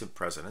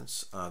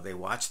presidents. They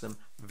watch them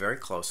very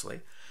closely.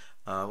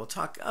 We'll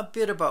talk a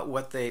bit about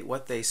what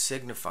they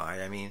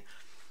signify. I mean,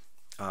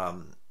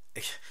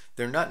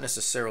 they're not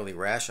necessarily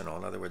rational.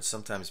 In other words,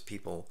 sometimes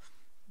people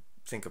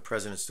think a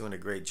president's doing a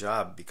great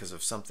job because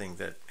of something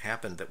that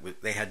happened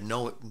that they had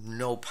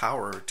no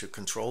power to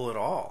control at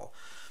all.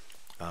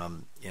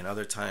 In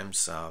other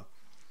times,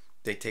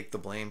 they take the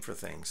blame for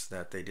things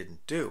that they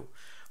didn't do.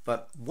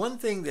 But one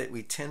thing that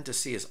we tend to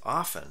see is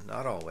often,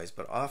 not always,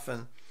 but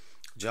often,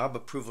 job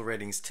approval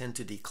ratings tend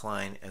to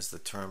decline as the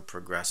term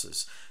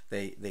progresses.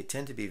 They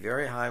tend to be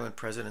very high when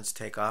presidents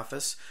take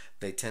office.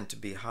 They tend to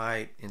be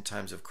high in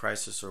times of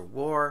crisis or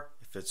war,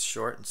 if it's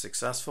short and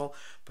successful,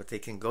 but they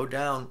can go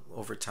down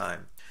over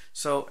time.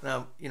 So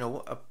now,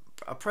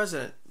 a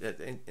president,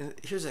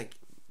 here's an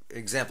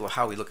example of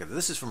how we look at it.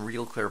 This is from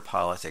Real Clear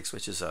Politics,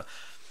 which is a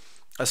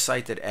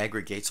site that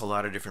aggregates a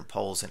lot of different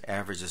polls and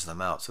averages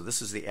them out. So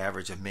this is the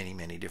average of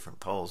many different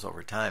polls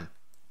over time.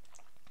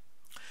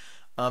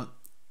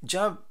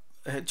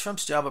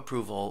 Trump's job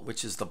approval,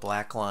 which is the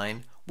black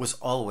line, was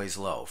always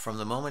low. From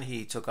the moment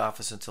he took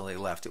office until he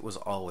left, it was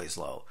always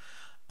low.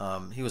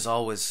 He was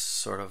always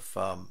sort of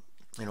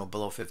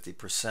below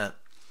 50%.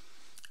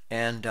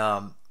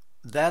 And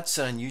that's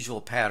an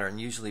unusual pattern.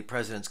 Usually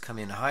presidents come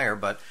in higher,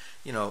 but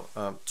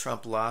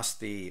Trump lost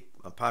the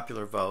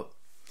popular vote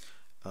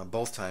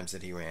both times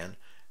that he ran,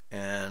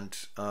 and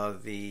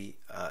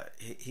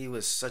he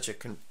was such a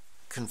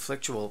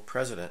conflictual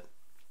president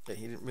that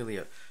he didn't really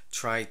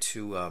try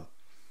to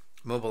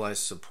mobilize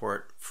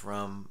support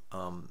from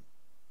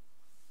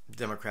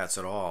Democrats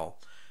at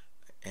all,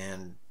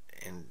 and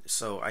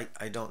so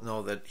I don't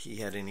know that he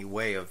had any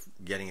way of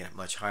getting it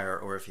much higher,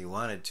 or if he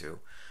wanted to.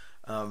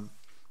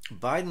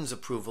 Biden's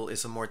approval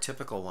is a more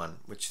typical one,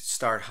 which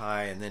start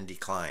high and then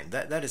decline.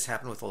 That has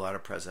happened with a lot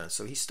of presidents.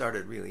 So he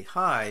started really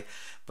high,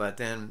 but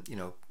then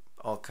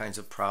all kinds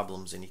of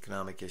problems and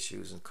economic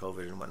issues and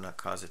COVID and whatnot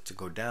caused it to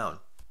go down.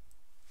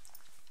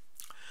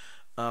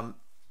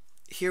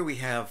 Here we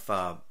have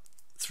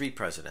three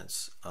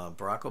presidents,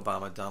 Barack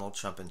Obama, Donald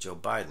Trump, and Joe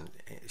Biden,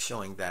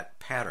 showing that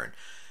pattern.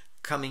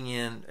 Coming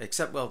in,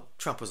 except,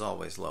 Trump was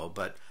always low,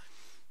 but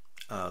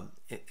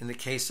in the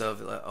case of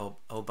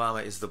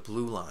Obama is the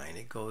blue line.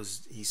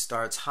 He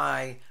starts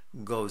high,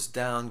 goes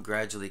down,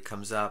 gradually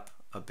comes up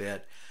a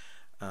bit.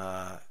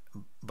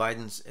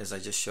 Biden's, as I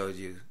just showed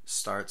you,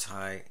 starts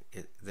high,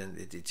 then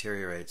it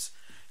deteriorates.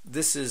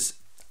 This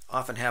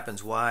often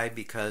happens. Why?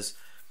 Because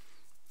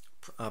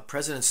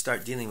presidents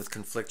start dealing with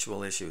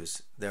conflictual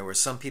issues. There were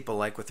some people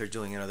like what they're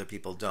doing and other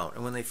people don't.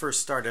 And when they first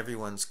start,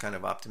 everyone's kind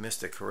of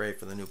optimistic, hooray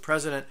for the new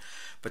president.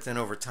 But then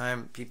over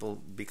time, people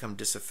become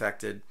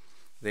disaffected.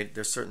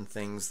 There's certain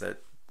things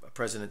that a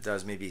president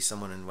does. Maybe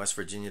someone in West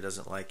Virginia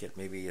doesn't like it.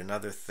 Maybe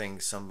another thing,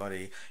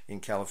 somebody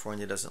in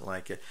California doesn't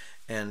like it.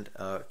 And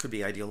it could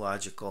be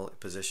ideological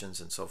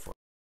positions and so forth.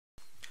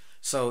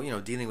 So,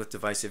 dealing with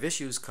divisive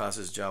issues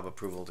causes job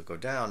approval to go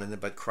down,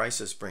 but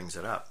crisis brings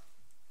it up.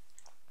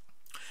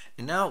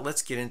 And now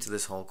let's get into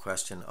this whole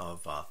question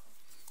of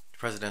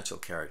presidential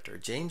character.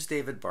 James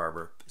David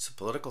Barber is a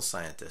political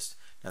scientist.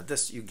 Now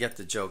you get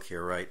the joke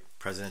here, right?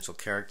 Presidential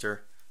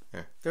character.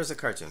 There's a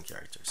cartoon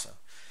character, so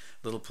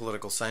little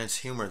political science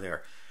humor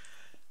there.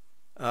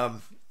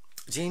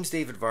 James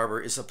David Barber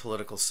is a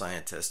political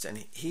scientist,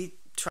 and he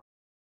tries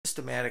to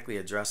systematically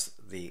address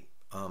the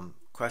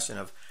question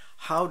of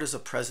how does a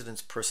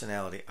president's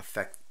personality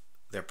affect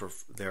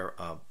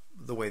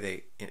the way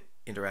they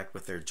interact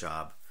with their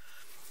job.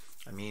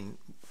 I mean,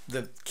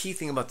 the key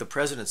thing about the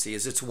presidency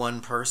is it's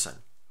one person,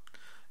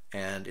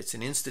 and it's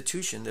an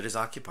institution that is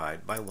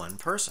occupied by one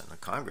person. The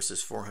Congress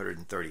is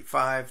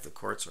 435, the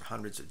courts are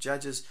hundreds of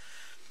judges,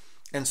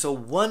 and so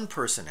one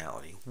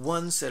personality,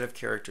 one set of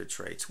character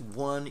traits,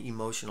 one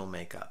emotional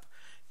makeup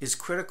is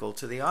critical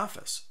to the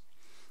office.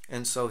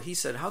 And so he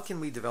said, how can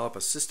we develop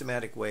a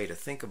systematic way to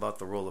think about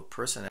the role of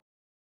personality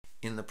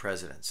in the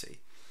presidency?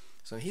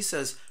 So he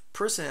says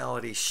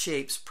personality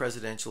shapes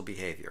presidential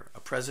behavior. A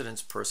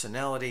president's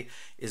personality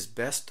is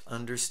best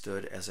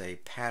understood as a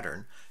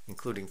pattern,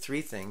 including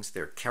three things: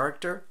 their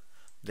character,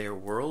 their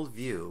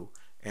worldview,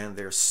 and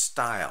their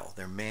style,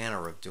 their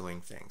manner of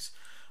doing things.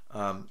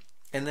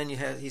 And then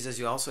he says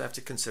you also have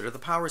to consider the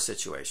power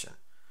situation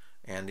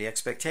and the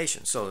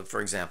expectation. So, for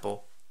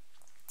example,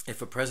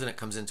 if a president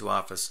comes into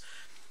office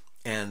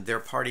and their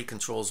party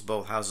controls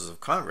both houses of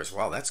Congress,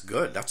 well, that's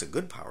good. That's a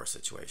good power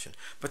situation.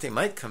 But they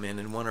might come in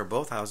and one or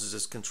both houses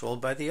is controlled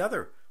by the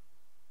other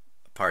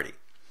party,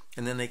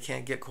 and then they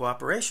can't get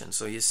cooperation.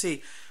 So you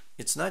see,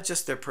 it's not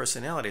just their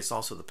personality, it's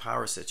also the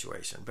power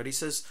situation. But he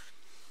says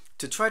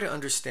to try to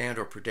understand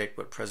or predict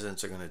what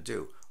presidents are going to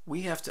do,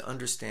 we have to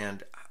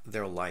understand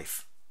their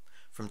life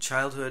from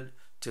childhood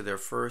to their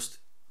first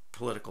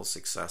political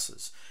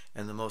successes.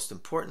 And the most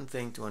important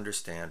thing to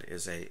understand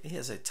is he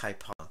has a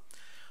type.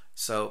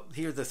 So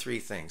here are the three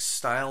things: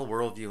 style,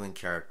 worldview, and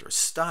character.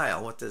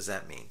 Style, what does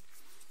that mean?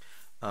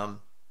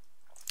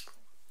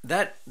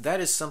 That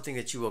is something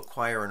that you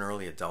acquire in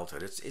early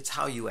adulthood. It's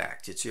how you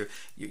act.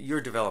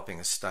 You're developing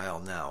a style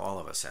now. All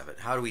of us have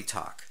it. How do we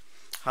talk?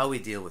 How we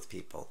deal with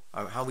people?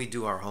 How we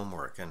do our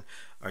homework and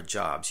our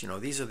jobs?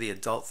 These are the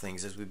adult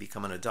things as we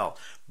become an adult.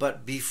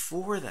 But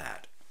before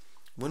that,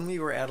 when we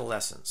were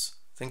adolescents,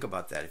 think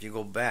about that. If you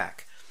go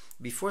back,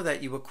 before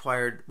that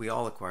we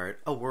all acquired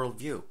a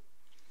worldview,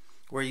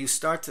 where you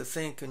start to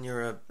think, and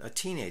you're a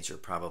teenager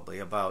probably,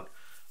 about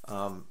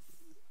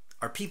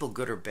are people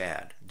good or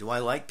bad? Do I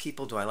like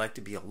people? Do I like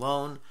to be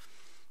alone?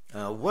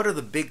 What are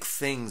the big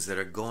things that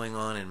are going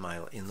on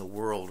in the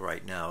world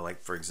right now?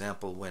 Like, for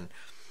example,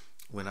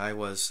 when I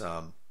was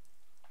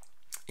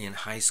in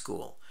high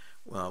school,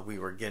 we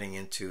were getting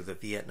into the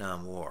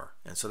Vietnam War,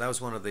 and so that was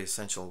one of the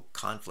essential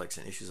conflicts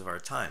and issues of our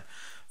time.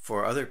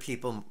 For other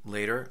people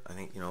later, I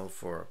think,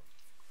 for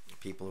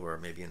people who are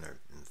maybe in their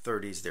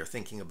 30s, they're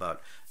thinking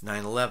about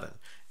 9/11,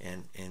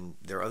 and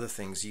there are other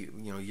things.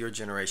 Your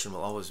generation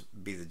will always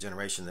be the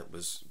generation that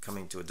was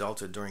coming to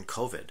adulthood during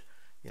COVID.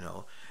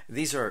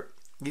 These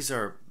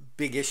are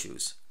big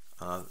issues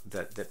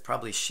that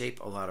probably shape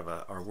a lot of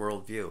our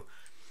worldview.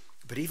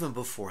 But even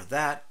before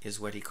that is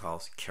what he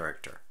calls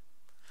character.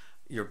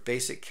 Your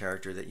basic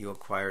character that you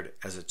acquired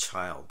as a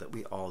child, that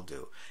we all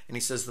do. And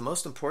he says the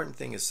most important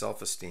thing is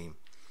self-esteem.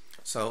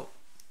 So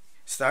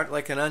start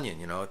like an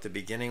onion. At the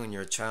beginning, when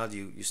you're a child,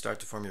 you start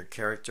to form your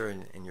character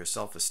and your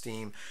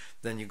self-esteem.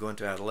 Then you go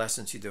into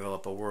adolescence, you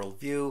develop a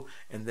worldview,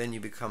 and then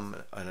you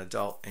become an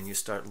adult and you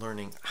start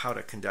learning how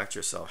to conduct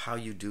yourself, how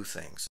you do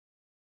things.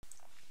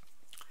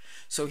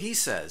 So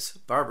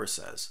Barber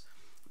says,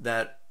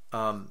 that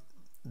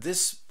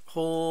this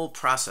whole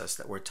process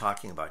that we're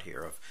talking about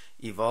here of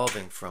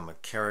evolving from a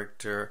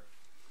character,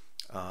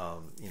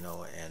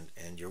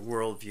 and your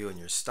worldview and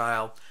your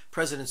style,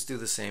 presidents do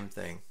the same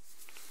thing.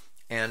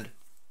 And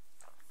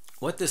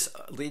what this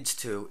leads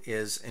to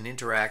is an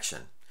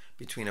interaction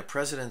between a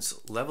president's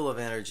level of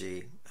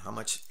energy,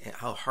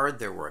 how hard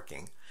they're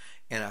working,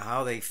 and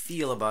how they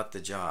feel about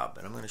the job.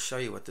 And I'm going to show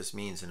you what this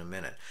means in a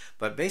minute.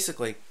 But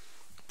basically,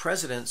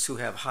 presidents who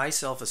have high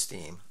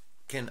self-esteem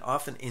can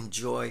often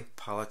enjoy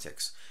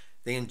politics.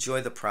 They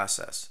enjoy the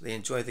process. They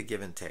enjoy the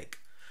give and take.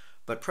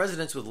 But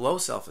presidents with low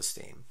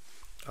self-esteem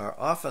are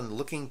often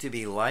looking to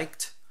be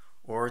liked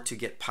or to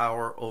get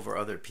power over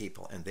other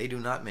people, and they do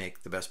not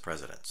make the best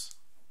presidents.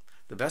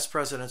 The best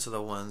presidents are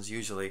the ones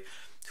usually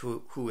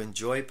who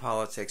enjoy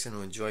politics and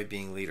who enjoy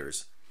being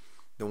leaders.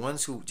 The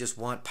ones who just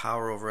want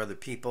power over other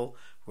people,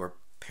 who are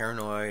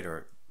paranoid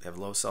or have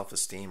low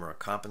self-esteem or are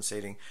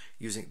compensating,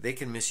 they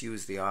can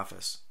misuse the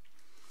office.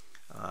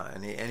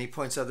 And he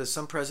points out that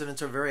some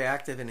presidents are very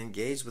active and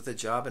engaged with the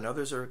job, and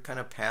others are kind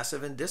of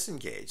passive and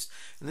disengaged.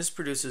 And this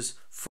produces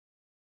four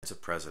kinds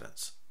of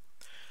presidents.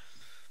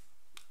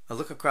 Now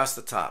look across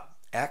the top.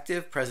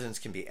 Active presidents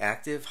can be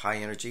active, high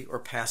energy, or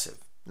passive.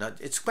 Now,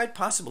 it's quite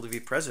possible to be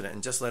president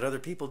and just let other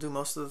people do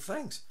most of the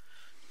things.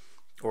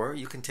 Or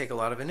you can take a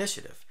lot of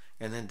initiative.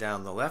 And then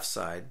down the left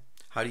side,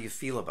 how do you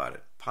feel about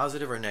it?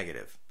 Positive or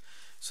negative?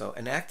 So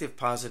an active,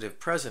 positive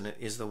president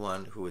is the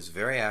one who is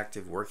very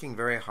active, working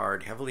very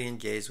hard, heavily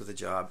engaged with the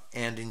job,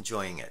 and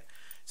enjoying it.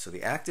 So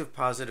the active,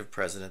 positive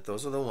president,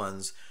 those are the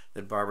ones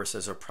that Barber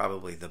says are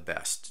probably the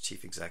best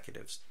chief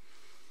executives.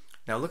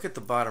 Now look at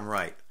the bottom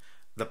right.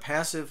 The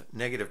passive,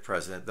 negative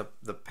president.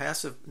 The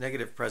passive,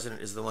 negative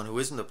president is the one who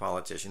isn't a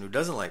politician, who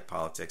doesn't like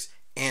politics,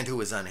 and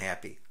who is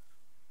unhappy.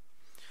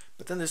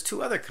 But then there's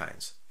two other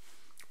kinds.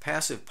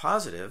 Passive,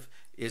 positive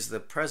is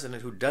the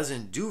president who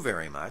doesn't do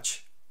very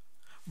much,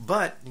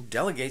 but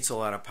delegates a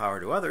lot of power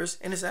to others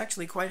and is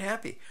actually quite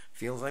happy.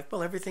 Feels like,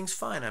 well, everything's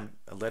fine. I'm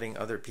letting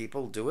other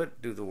people do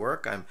the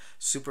work. I'm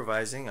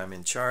supervising. I'm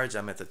in charge.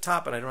 I'm at the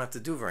top, and I don't have to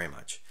do very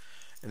much.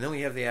 And then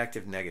we have the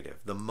active negative,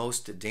 the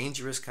most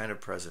dangerous kind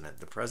of president,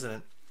 the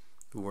president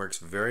who works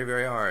very,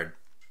 very hard,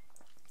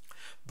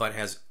 but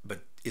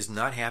is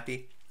not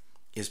happy,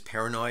 is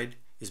paranoid,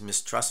 is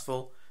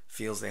mistrustful,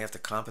 feels they have to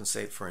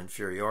compensate for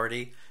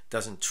inferiority,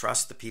 doesn't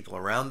trust the people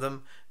around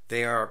them.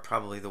 They are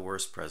probably the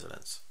worst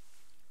presidents.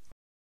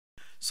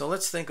 So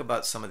let's think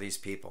about some of these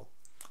people.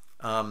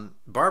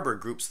 Barber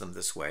groups them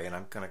this way, and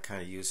I'm going to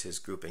kind of use his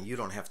grouping. You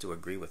don't have to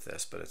agree with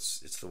this, but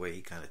it's the way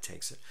he kind of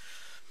takes it.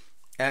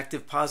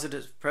 Active,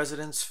 positive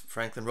presidents: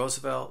 Franklin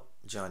Roosevelt,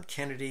 John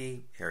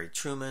Kennedy, Harry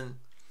Truman.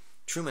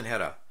 Truman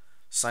had a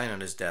sign on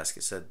his desk.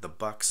 It said, "The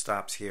buck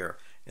stops here."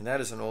 And that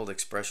is an old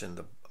expression,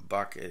 the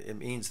buck. It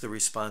means the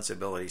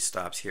responsibility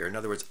stops here. In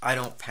other words, I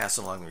don't pass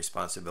along the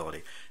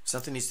responsibility. If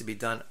something needs to be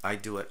done, I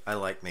do it. I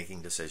like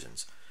making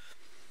decisions.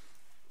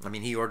 I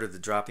mean, he ordered the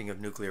dropping of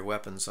nuclear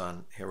weapons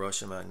on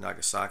Hiroshima and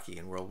Nagasaki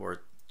in World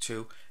War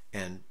II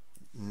and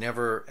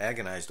never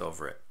agonized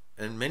over it.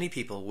 And many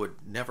people would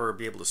never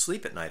be able to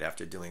sleep at night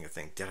after doing a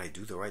thing. Did I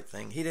do the right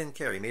thing? He didn't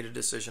care. He made a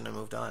decision and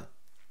moved on.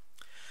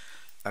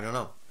 I don't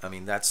know. I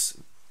mean,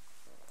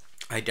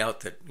 I doubt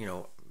that,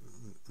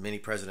 many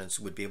presidents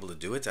would be able to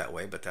do it that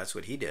way, but that's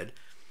what he did.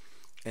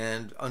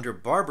 And under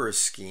Barber's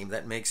scheme,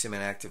 that makes him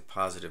an active,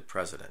 positive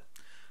president.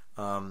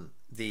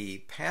 The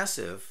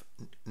passive,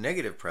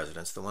 negative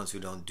presidents, the ones who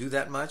don't do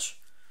that much,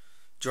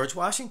 George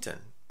Washington,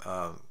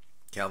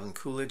 Calvin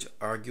Coolidge,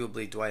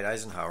 arguably Dwight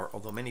Eisenhower,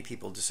 although many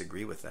people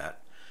disagree with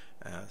that,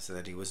 so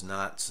that he was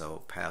not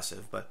so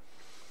passive. But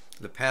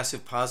the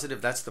passive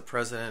positive, that's the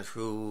president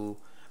who...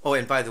 Oh,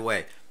 and by the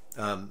way,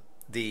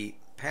 the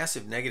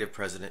passive negative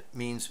president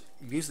means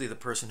usually the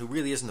person who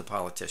really isn't a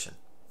politician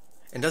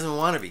and doesn't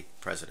want to be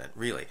president,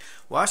 really.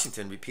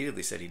 Washington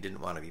repeatedly said he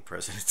didn't want to be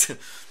president,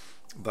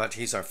 but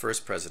he's our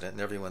first president,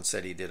 and everyone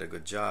said he did a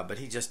good job, but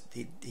he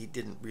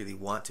didn't really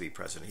want to be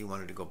president. He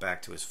wanted to go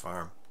back to his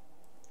farm.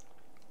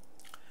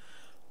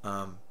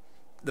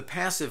 The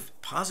passive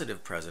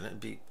positive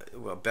president,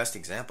 best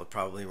example,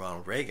 probably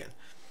Ronald Reagan.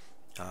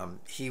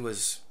 He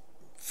was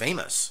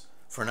famous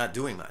for not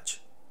doing much,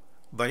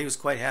 but he was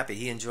quite happy.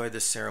 He enjoyed the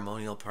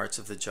ceremonial parts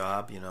of the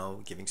job,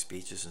 giving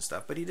speeches and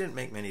stuff, but he didn't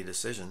make many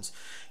decisions.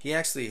 He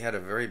actually had a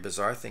very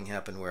bizarre thing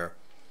happen where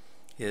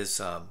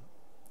his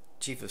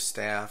chief of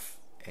staff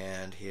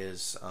and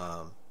his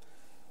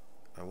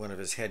one of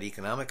his head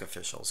economic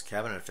officials,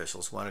 cabinet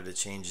officials, wanted to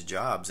change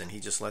jobs, and he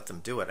just let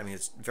them do it. I mean,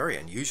 it's very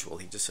unusual.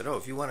 He just said, "Oh,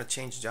 if you want to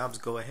change jobs,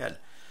 go ahead."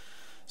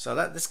 So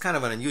that's kind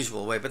of an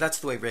unusual way, but that's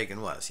the way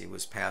Reagan was. He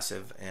was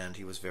passive, and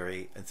he was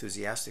very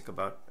enthusiastic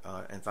about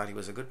and thought he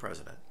was a good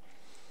president.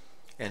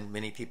 And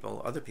many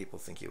people, other people,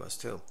 think he was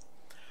too.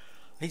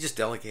 He just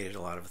delegated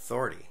a lot of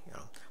authority,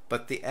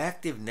 But the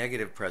active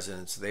negative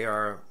presidents, they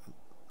are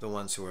the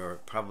ones who are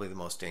probably the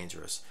most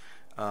dangerous.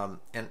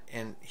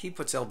 And he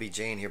puts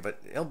LBJ in here,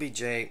 but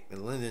LBJ,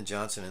 Lyndon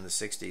Johnson in the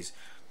 60s,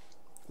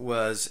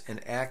 was an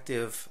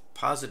active,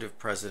 positive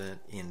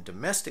president in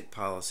domestic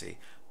policy,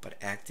 but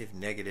active,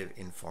 negative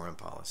in foreign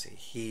policy.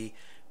 He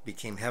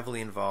became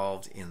heavily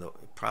involved in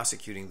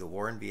prosecuting the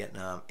war in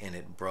Vietnam, and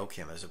it broke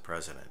him as a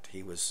president.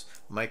 He was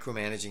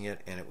micromanaging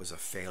it, and it was a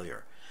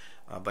failure.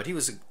 But he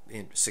was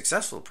a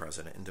successful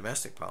president in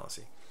domestic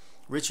policy.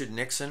 Richard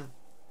Nixon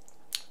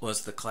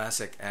was the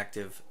classic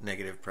active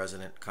negative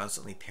president,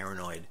 constantly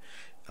paranoid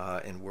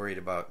and worried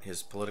about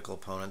his political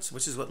opponents,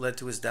 which is what led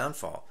to his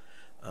downfall,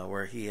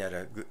 where he had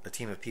a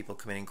team of people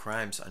committing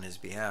crimes on his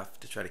behalf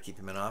to try to keep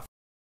him in office.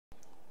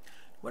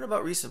 What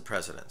about recent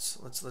presidents?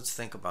 Let's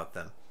think about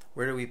them.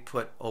 Where do we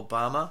put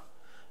Obama?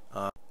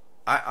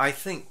 I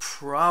think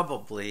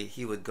probably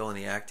he would go in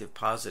the active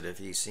positive.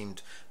 He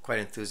seemed quite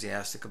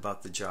enthusiastic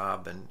about the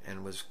job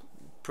and was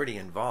pretty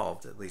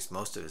involved, at least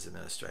most of his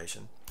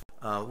administration.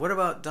 What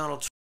about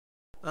Donald Trump?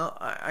 Well,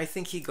 I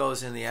think he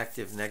goes in the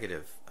active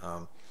negative. I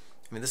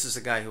mean, this is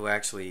a guy who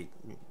actually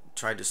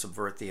tried to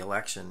subvert the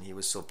election. He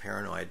was so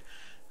paranoid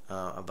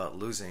about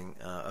losing,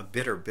 a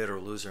bitter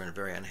loser and a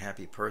very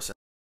unhappy person.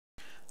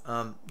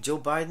 Joe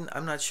Biden,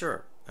 I'm not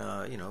sure.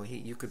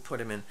 You could put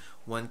him in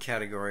one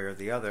category or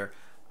the other.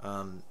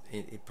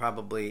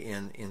 Probably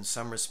in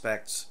some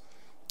respects,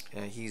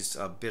 he's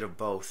a bit of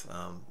both.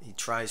 He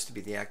tries to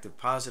be the active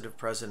positive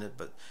president,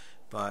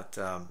 but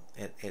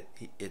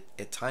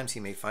at times he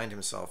may find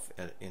himself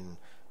in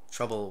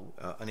trouble,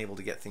 unable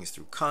to get things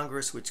through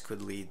Congress, which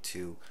could lead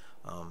to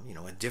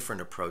a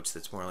different approach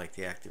that's more like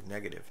the active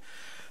negative.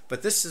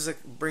 But this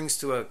brings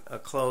to a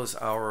close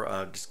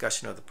our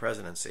discussion of the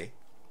presidency.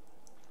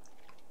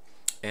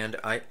 And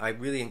I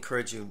really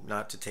encourage you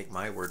not to take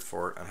my word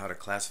for it on how to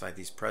classify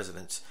these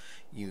presidents.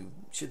 You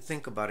should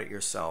think about it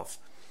yourself.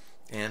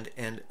 And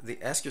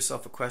ask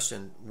yourself a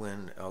question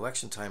when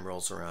election time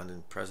rolls around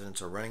and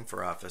presidents are running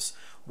for office.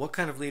 What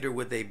kind of leader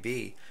would they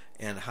be,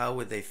 and how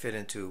would they fit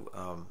into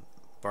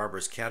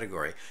Barber's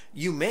category?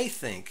 You may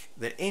think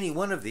that any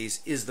one of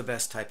these is the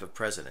best type of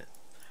president.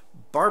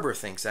 Barber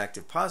thinks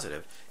active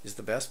positive is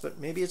the best, but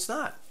maybe it's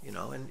not.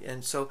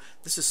 And so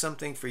this is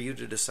something for you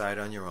to decide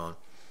on your own.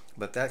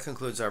 But that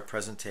concludes our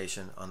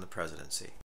presentation on the presidency.